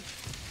amazement.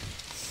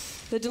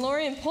 The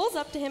DeLorean pulls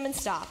up to him and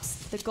stops.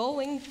 The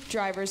gull-wing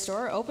driver's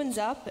door opens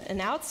up,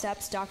 and out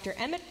steps Dr.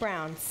 Emmett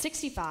Brown,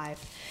 65.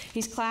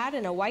 He's clad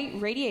in a white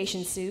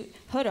radiation suit,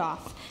 hood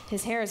off.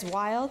 His hair is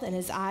wild, and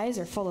his eyes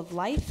are full of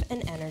life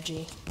and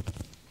energy.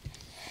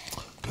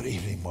 Good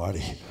evening,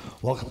 Marty.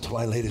 Welcome to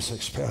my latest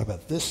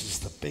experiment. This is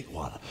the big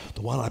one,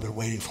 the one I've been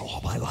waiting for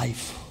all my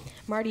life.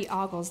 Marty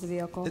ogles the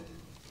vehicle.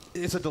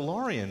 It's a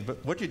DeLorean,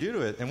 but what'd you do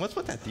to it? And what's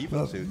with that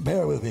depot suit?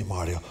 Bear with me,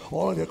 Marty.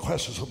 All of your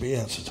questions will be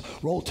answered.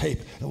 Roll tape,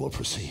 and we'll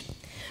proceed.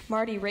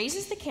 Marty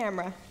raises the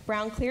camera.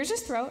 Brown clears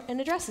his throat and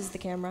addresses the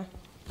camera.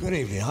 Good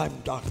evening. I'm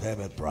Dr.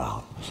 Emmett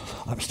Brown.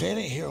 I'm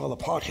standing here on the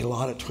parking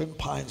lot at Twin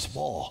Pines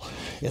Mall.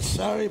 It's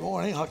Saturday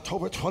morning,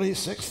 October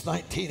 26,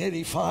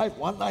 1985,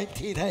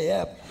 1:19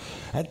 a.m.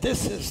 And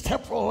this is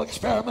temporal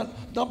experiment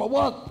number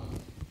 1.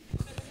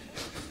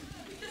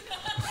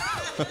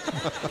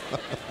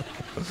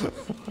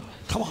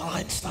 Come on,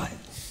 Einstein.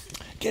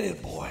 Get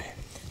in, boy.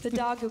 The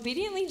dog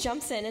obediently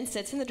jumps in and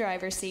sits in the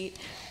driver's seat.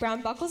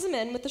 Brown buckles him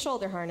in with the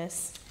shoulder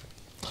harness.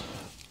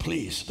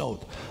 Please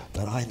note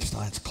that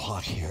Einstein's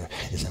clock here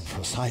is in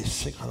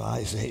precise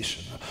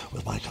synchronization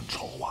with my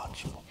control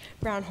watch.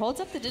 Brown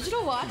holds up the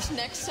digital watch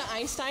next to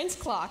Einstein's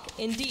clock.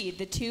 Indeed,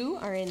 the two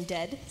are in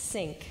dead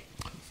sync.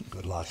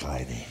 Good luck,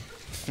 Heidi.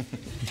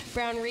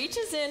 Brown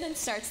reaches in and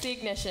starts the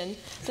ignition.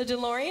 The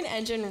DeLorean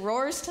engine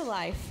roars to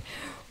life.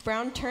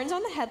 Brown turns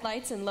on the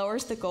headlights and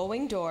lowers the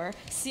gull-wing door,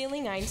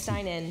 sealing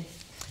Einstein in.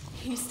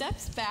 He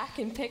steps back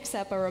and picks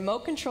up a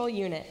remote control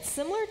unit,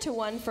 similar to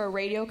one for a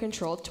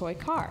radio-controlled toy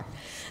car.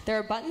 There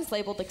are buttons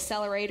labeled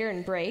accelerator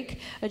and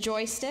brake, a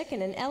joystick,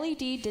 and an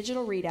LED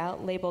digital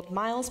readout labeled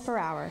miles per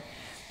hour.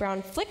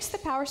 Brown flicks the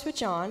power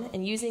switch on,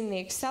 and using the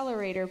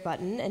accelerator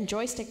button and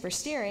joystick for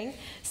steering,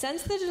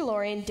 sends the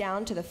DeLorean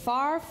down to the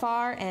far,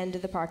 far end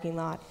of the parking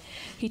lot.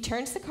 He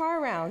turns the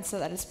car around so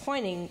that it's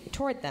pointing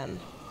toward them,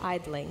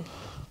 idling.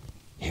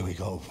 Here we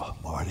go,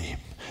 Marty.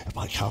 If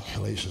my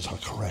calculations are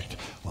correct,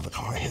 when the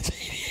car hits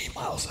 88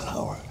 miles an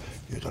hour,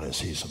 you're going to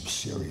see some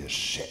serious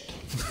shit.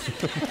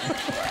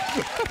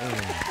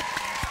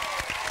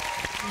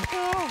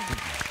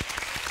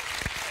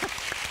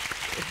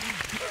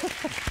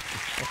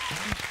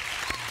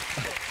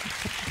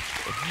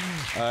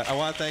 I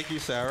want to thank you,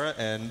 Sarah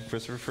and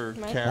Christopher, for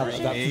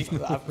carrying me.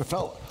 I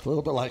felt a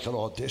little bit like an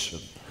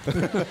audition.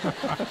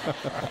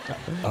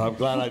 I'm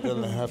glad I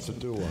didn't have to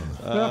do one.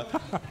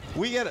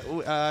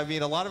 I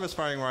mean, a lot of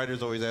aspiring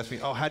writers always ask me,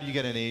 oh, how do you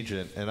get an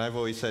agent? And I've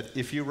always said,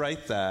 if you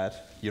write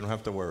that, you don't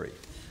have to worry.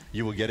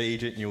 You will get an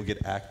agent and you will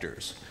get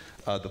actors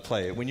to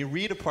play it. When you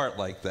read a part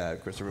like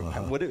that, Christopher,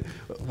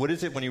 what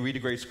is it when you read a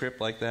great script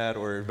like that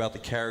or about the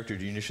character?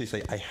 Do you initially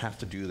say, I have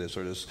to do this,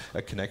 or there's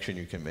a connection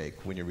you can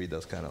make when you read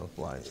those kind of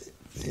lines?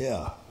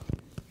 Yeah.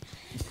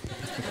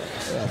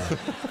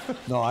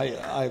 No,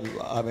 I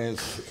mean,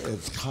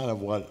 it's kind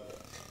of what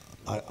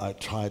I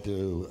tried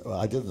to.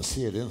 I didn't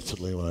see it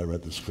instantly when I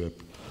read the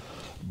script,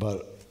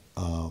 but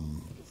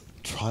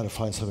try to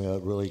find something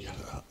that really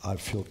I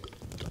feel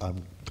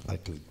I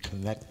could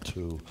connect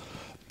to,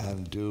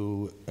 and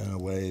do in a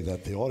way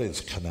that the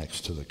audience connects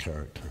to the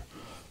character,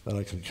 that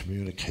I can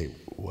communicate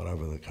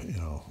whatever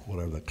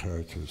the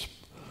character's.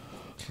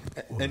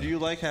 And do you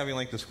like having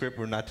like the script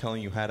where not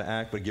telling you how to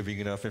act, but giving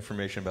you enough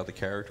information about the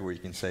character where you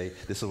can say,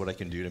 this is what I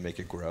can do to make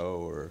it grow,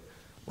 or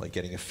like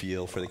getting a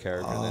feel for the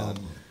character?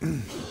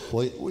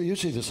 Well,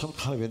 usually there's some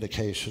kind of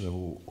indication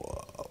of,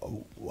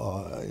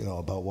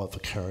 about what the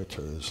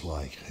character is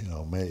like.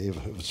 Maybe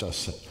if it was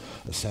just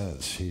a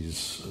sentence,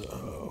 he's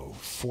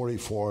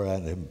 44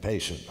 and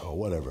impatient, or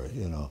whatever,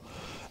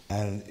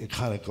 And you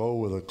kind of go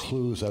with the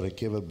clues that are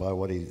given by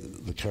what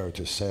the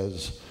character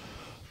says,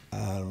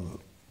 and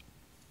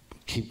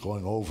keep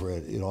going over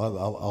it.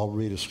 I'll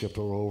read a script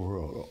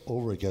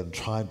over again,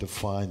 trying to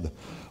find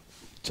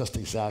just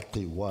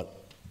exactly what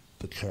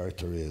the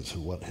character is,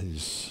 what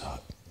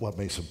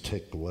makes him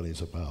tick, what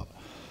he's about.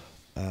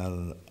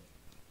 And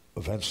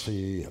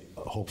eventually,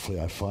 hopefully,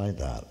 I find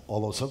that.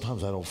 Although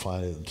sometimes I don't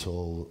find it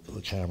until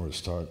the cameras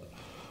start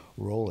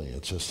rolling.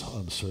 It's just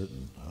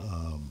uncertain.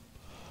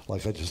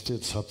 Like I just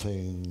did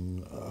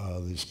something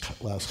these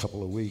last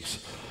couple of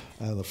weeks,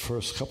 and the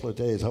first couple of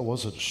days I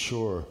wasn't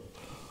sure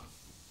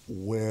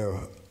where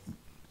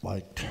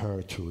my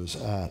character was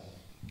at,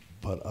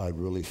 but I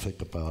really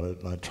think about it,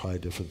 and I try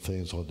different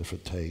things on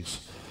different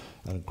takes,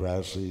 and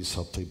gradually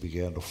something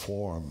began to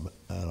form,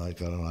 and I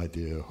got an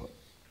idea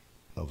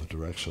of the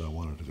direction I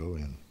wanted to go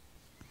in.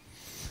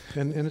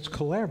 And it's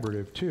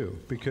collaborative too,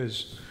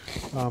 because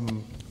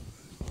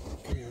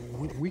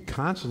we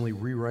constantly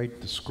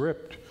rewrite the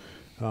script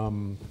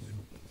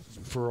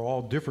for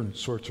all different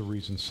sorts of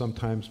reasons.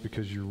 Sometimes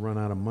because you run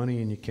out of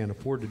money and you can't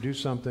afford to do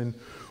something,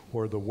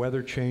 or the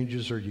weather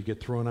changes, or you get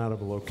thrown out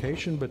of a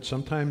location. But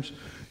sometimes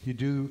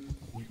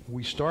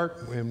we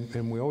start,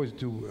 and we always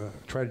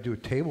try to do a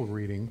table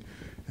reading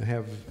and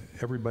have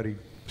everybody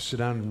sit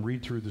down and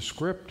read through the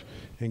script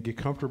and get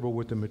comfortable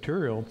with the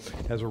material.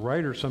 As a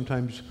writer,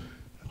 sometimes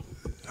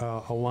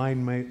a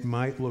line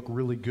might look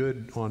really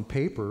good on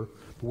paper,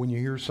 but when you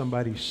hear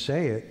somebody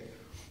say it,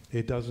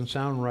 it doesn't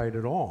sound right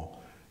at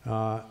all.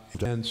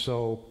 And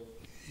so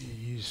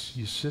you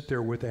sit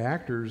there with the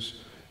actors.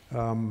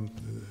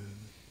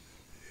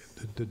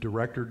 The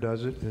director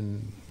does it,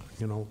 and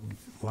a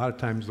lot of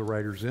times the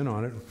writer's in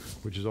on it,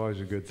 which is always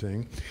a good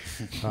thing,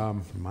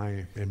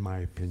 in my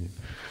opinion.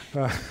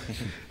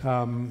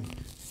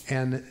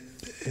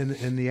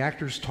 And the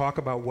actors talk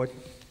about what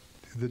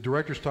the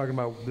director's talking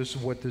about. This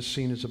is what this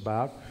scene is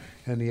about,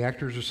 and the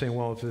actors are saying,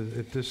 well,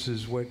 if this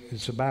is what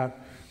it's about,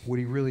 would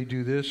he really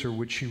do this, or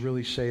would she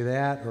really say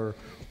that, or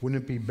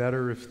wouldn't it be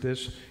better if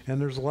this? And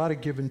there's a lot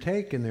of give and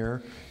take in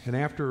there. And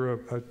after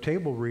a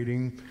table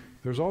reading,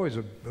 there's always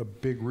a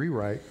big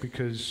rewrite,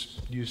 because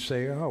you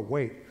say, oh,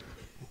 wait,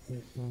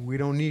 we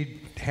don't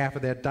need half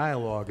of that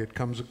dialogue. It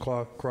comes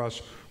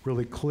across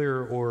really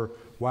clear, or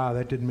wow,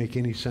 that didn't make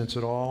any sense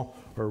at all,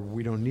 or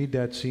we don't need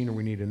that scene, or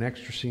we need an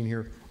extra scene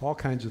here. All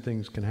kinds of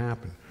things can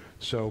happen.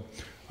 So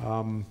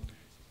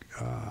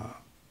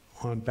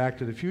on Back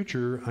to the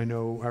Future, I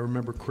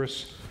remember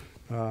Chris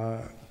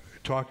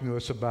talking to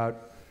us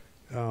about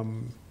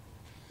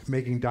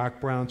making Doc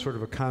Brown sort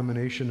of a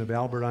combination of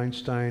Albert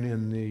Einstein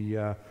and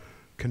the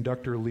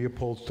conductor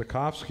Leopold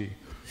Stokowski,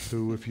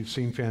 who, if you've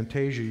seen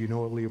Fantasia, you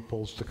know what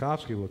Leopold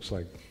Stokowski looks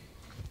like.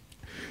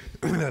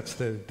 That's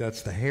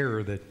the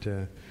hair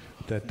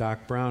that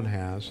Doc Brown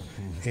has,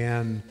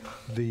 and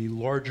the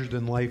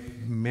larger-than-life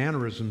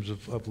mannerisms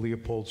of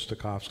Leopold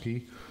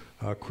Stokowski.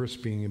 Chris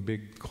being a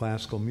big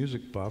classical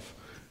music buff,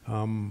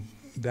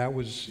 that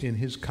was in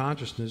his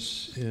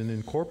consciousness in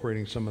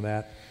incorporating some of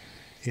that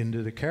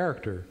into the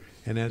character.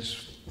 And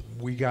as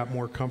we got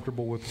more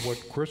comfortable with what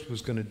Chris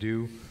was going to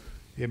do,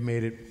 it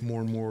made it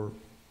more and more,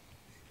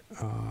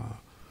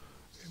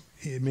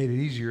 it made it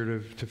easier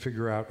to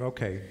figure out,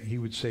 okay, he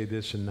would say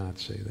this and not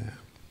say that.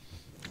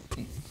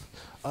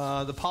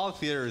 The Pollock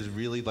Theater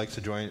really likes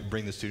to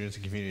bring the students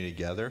and community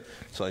together,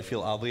 so I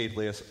feel obligated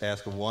to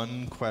ask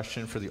one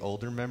question for the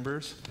older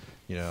members,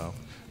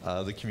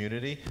 the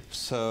community.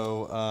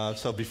 So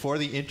before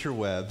the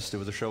interwebs, there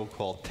was a show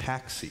called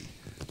Taxi.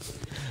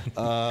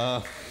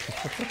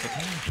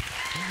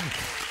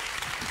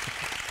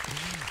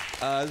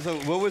 So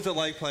what was it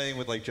like playing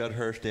with Judd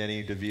Hirsch,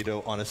 Danny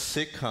DeVito on a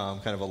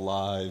sitcom, kind of a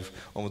live,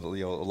 one with a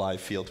live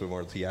feel to a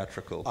more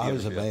theatrical? I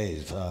was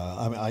amazed.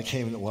 I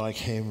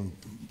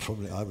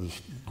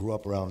grew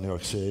up around New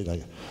York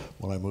City.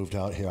 When I moved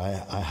out here,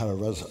 I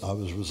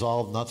was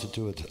resolved not to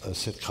do a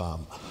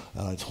sitcom,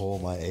 and I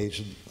told my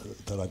agent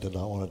that I did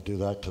not want to do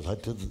that because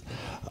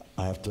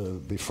I have to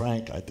be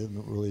frank, I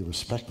didn't really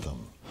respect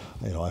them.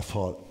 I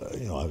thought,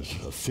 I was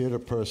a theater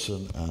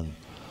person,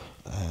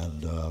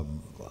 and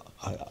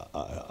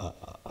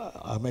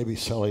I may be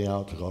selling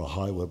out to go to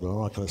Hollywood, but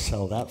I'm not going to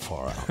sell that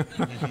far out.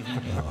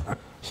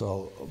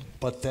 So,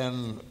 but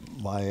then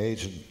my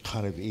agent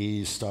kind of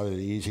started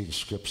easing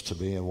scripts to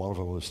me, and one of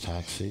them was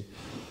Taxi,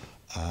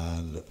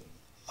 and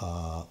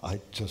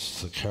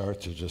the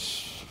character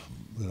just,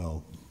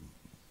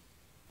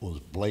 was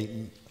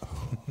blatant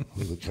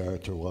who the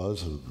character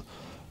was,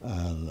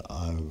 and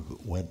I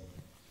went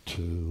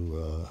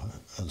to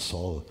and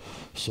saw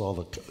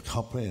the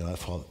company, and I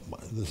thought,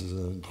 this is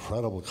an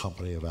incredible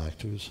company of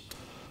actors,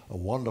 a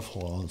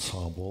wonderful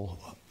ensemble,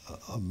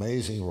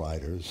 amazing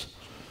writers,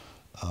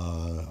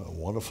 a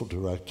wonderful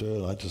director,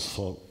 and I just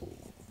thought,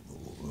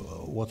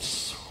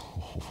 what's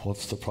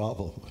the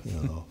problem,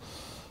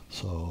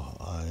 So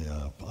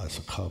I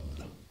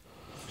succumbed.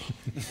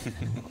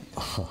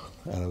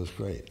 And it was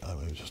great. I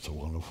mean, it was just a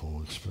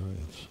wonderful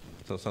experience.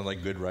 So it sounds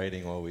like good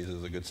writing always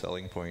is a good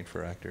selling point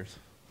for actors.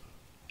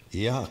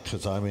 Yeah,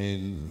 because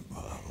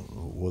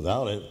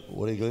without it,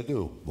 what are you going to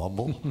do?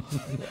 Mumble?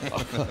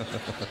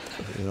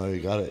 You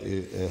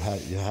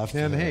have to.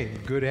 And hey,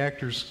 good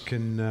actors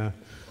can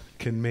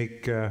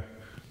make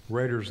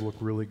writers look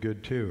really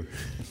good too.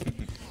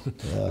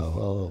 Yeah,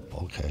 well,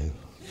 okay.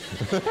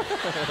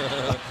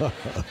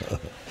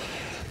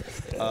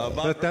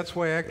 That's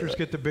why actors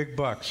get the big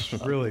bucks,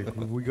 really.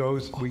 We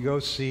go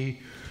see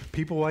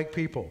people like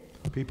people.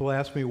 People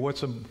ask me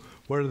what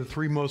are the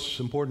 3 most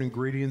important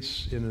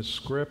ingredients in a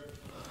script?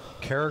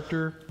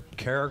 Character,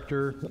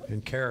 character,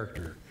 and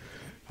character.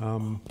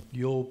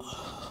 You'll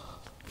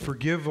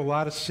forgive a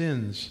lot of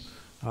sins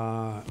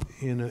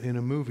in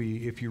a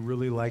movie if you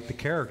really like the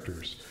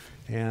characters.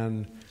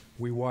 And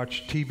we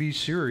watch TV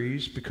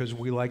series because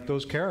we like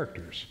those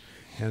characters.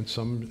 And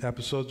some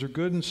episodes are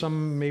good and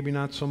some maybe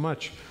not so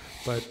much.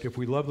 But if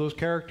we love those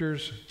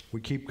characters,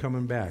 we keep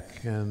coming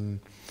back. And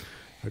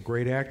a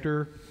great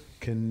actor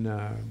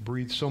can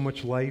breathe so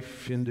much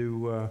life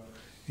into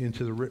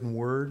the written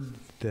word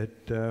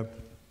that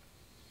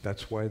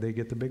that's why they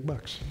get the big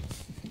bucks.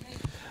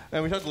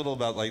 And we talked a little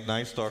about like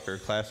Night Stalker,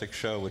 classic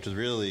show, which is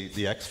really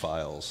the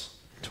X-Files,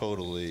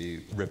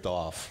 totally ripped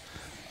off.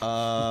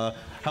 How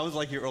was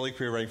like your early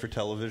career writing for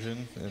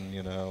television, and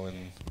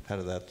and how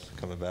did that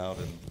come about?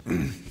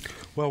 And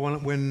well,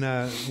 when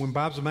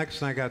Bob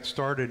Zemeckis and I got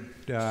started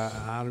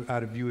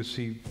out of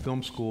USC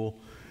Film School,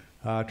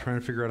 trying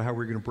to figure out how we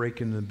were going to break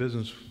into the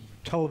business,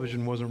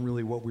 television wasn't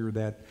really what we were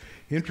that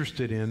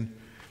interested in.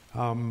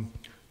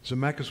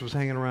 Zemeckis was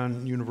hanging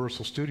around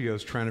Universal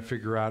Studios trying to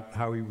figure out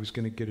how he was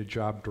going to get a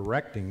job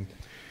directing,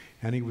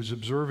 and he was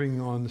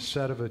observing on the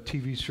set of a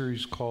TV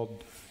series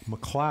called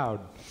McCloud,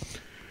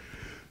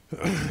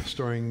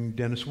 starring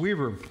Dennis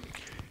Weaver.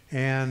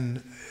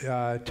 And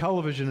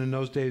television in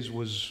those days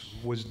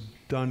was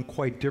done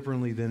quite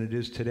differently than it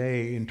is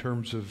today in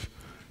terms of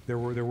there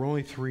were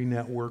only 3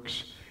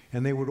 networks,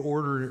 and they would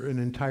order an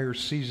entire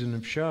season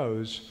of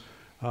shows,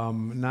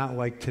 not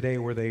like today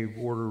where they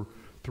order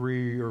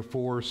 3 or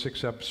 4 or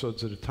 6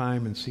 episodes at a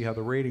time and see how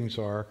the ratings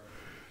are.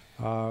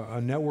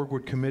 A network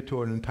would commit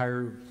to an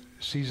entire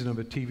season of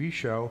a TV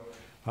show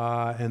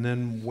and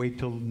then wait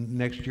till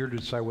next year to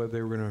decide whether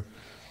they were going to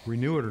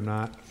renew it or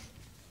not.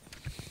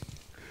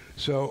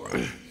 So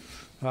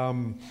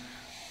Bob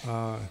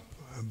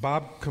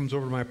comes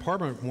over to my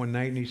apartment one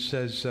night and he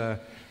says,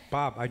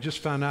 Bob, I just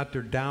found out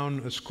they're down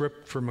a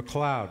script for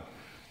McCloud.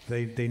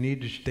 They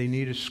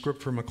need a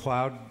script for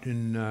McCloud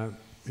in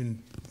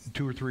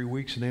 2 or 3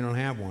 weeks, and they don't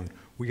have one.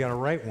 We got to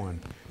write one.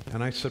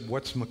 And I said,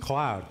 what's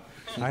McCloud?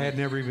 I had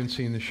never even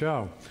seen the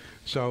show.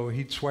 So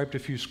he'd swiped a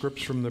few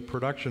scripts from the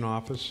production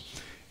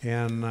office,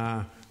 and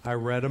I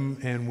read them,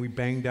 and we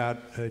banged out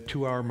a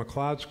 2-hour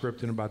McCloud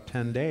script in about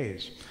 10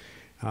 days.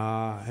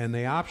 And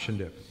they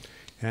optioned it.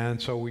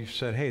 And so we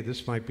said, hey,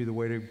 this might be the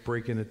way to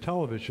break into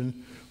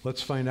television.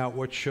 Let's find out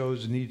what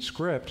shows need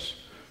scripts.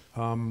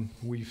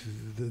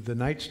 The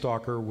Night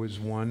Stalker was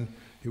one.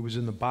 It was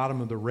in the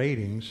bottom of the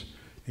ratings.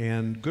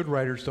 And good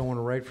writers don't want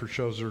to write for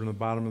shows that are in the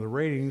bottom of the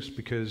ratings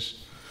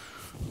because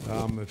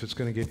if it's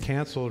going to get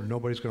canceled,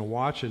 nobody's going to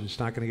watch it. It's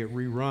not going to get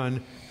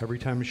rerun. Every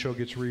time a show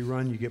gets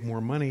rerun, you get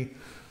more money.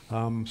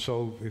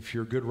 So if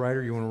you're a good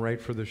writer, you want to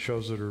write for the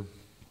shows that are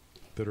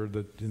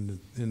in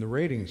the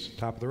ratings,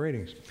 top of the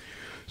ratings.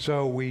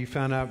 So we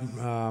found out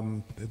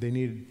they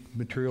needed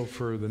material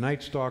for the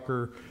Night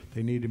Stalker.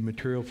 They needed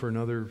material for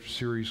another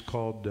series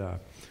called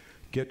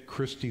Get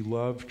Christie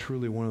Love,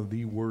 truly one of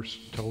the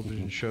worst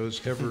television shows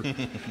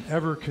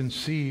ever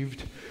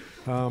conceived.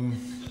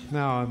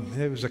 Now,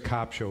 it was a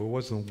cop show. It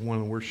wasn't one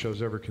of the worst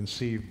shows ever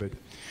conceived, but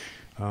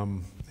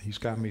he's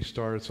got me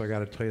started, so I got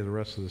to tell you the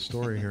rest of the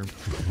story here.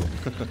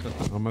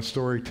 I'm a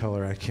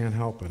storyteller. I can't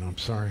help it. I'm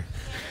sorry.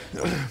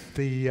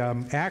 The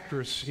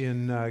actress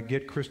in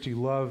Get Christie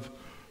Love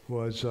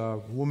was a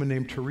woman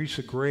named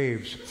Teresa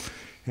Graves.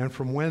 And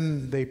from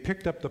when they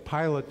picked up the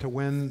pilot to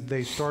when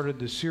they started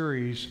the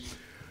series,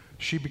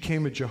 she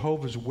became a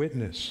Jehovah's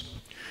Witness.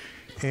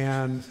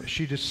 And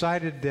she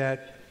decided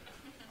that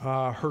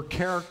her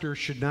character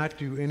should not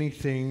do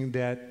anything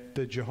that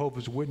the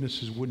Jehovah's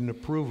Witnesses wouldn't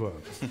approve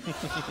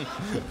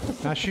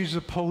of. Now, she's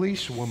a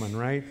policewoman,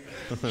 right?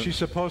 She's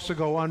supposed to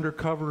go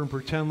undercover and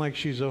pretend like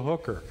she's a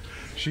hooker.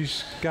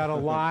 She's got to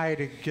lie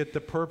to get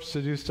the perps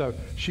to do stuff.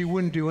 She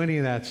wouldn't do any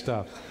of that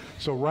stuff.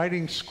 So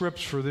writing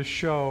scripts for this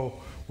show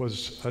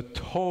was a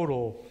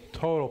total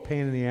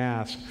pain in the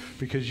ass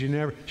because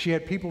she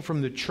had people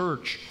from the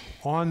church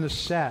on the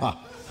set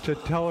to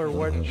tell her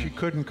what she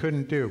could and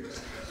couldn't do.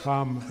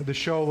 The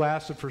show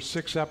lasted for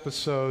 6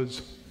 episodes.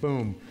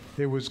 Boom,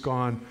 it was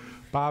gone.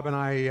 Bob and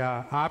I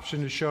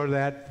optioned the show to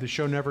that. The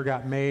show never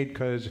got made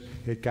because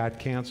it got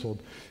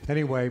canceled.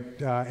 Anyway,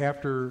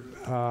 after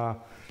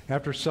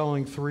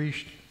selling 3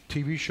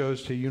 TV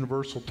shows to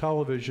Universal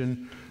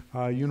Television,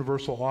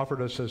 Universal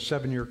offered us a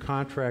 7-year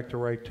contract to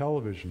write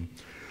television.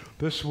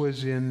 This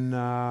was in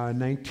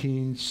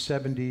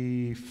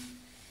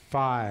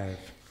 1975.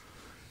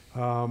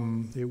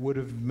 It would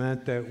have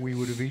meant that we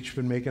would have each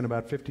been making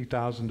about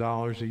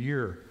 $50,000 a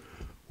year,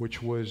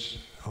 which was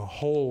a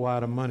whole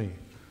lot of money.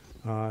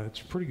 It's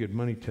pretty good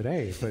money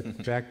today,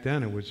 but back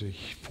then it was a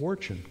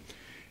fortune.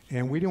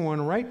 And we didn't want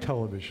to write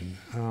television.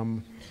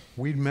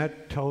 We'd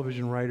met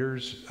television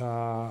writers.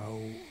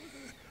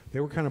 They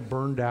were kind of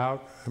burned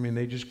out. I mean,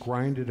 they just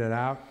ground it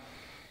out.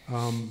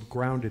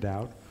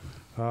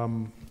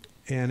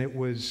 And it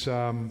was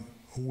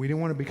we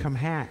didn't want to become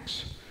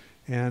hacks,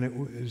 and it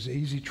was an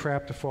easy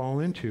trap to fall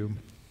into.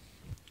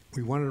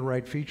 We wanted to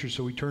write features,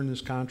 so we turned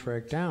this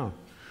contract down.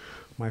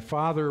 My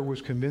father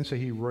was convinced that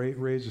he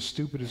raised the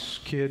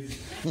stupidest kid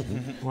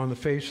on the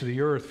face of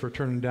the earth for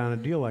turning down a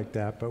deal like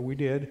that, but we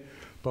did.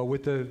 But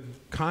with the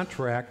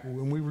contract,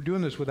 when we were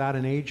doing this without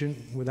an agent,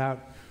 we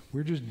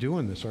were just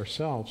doing this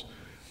ourselves.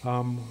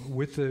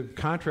 With the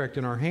contract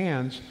in our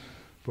hands,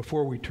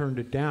 before we turned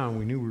it down,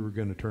 we knew we were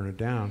going to turn it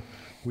down.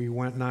 We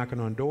went knocking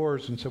on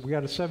doors and said, "We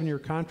got a 7-year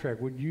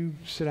contract. Would you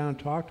sit down and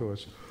talk to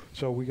us?"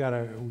 So we got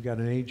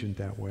an agent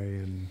that way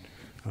and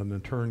an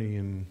attorney,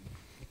 and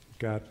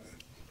got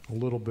a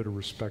little bit of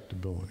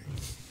respectability.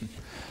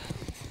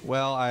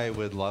 Well, I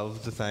would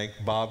love to thank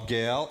Bob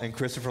Gale and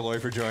Christopher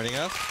Lloyd for joining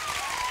us.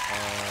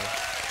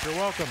 You're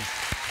welcome.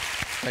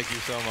 Thank you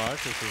so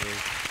much. This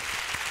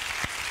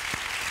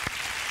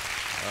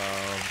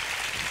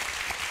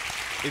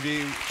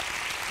is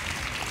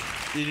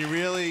you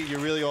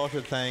really all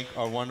should thank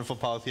our wonderful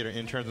Poly Theater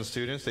interns and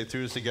students. They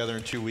threw this together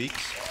in 2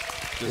 weeks.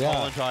 This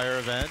whole entire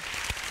event.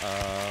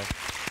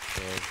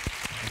 So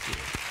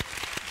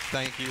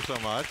thank you so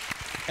much.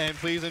 And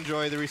please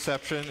enjoy the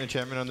reception,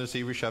 Enchantment Under the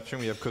Sea reception.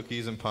 We have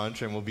cookies and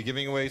punch, and we'll be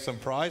giving away some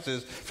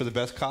prizes for the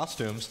best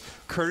costumes,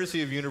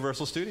 courtesy of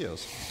Universal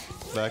Studios.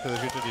 Back to the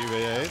Future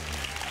DVA.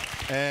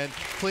 And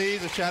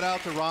please, a shout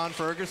out to Ron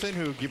Ferguson,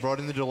 who brought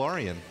in the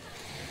DeLorean.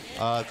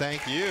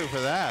 Thank you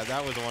for that.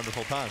 That was a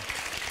wonderful time.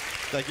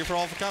 Thank you for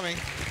all for coming.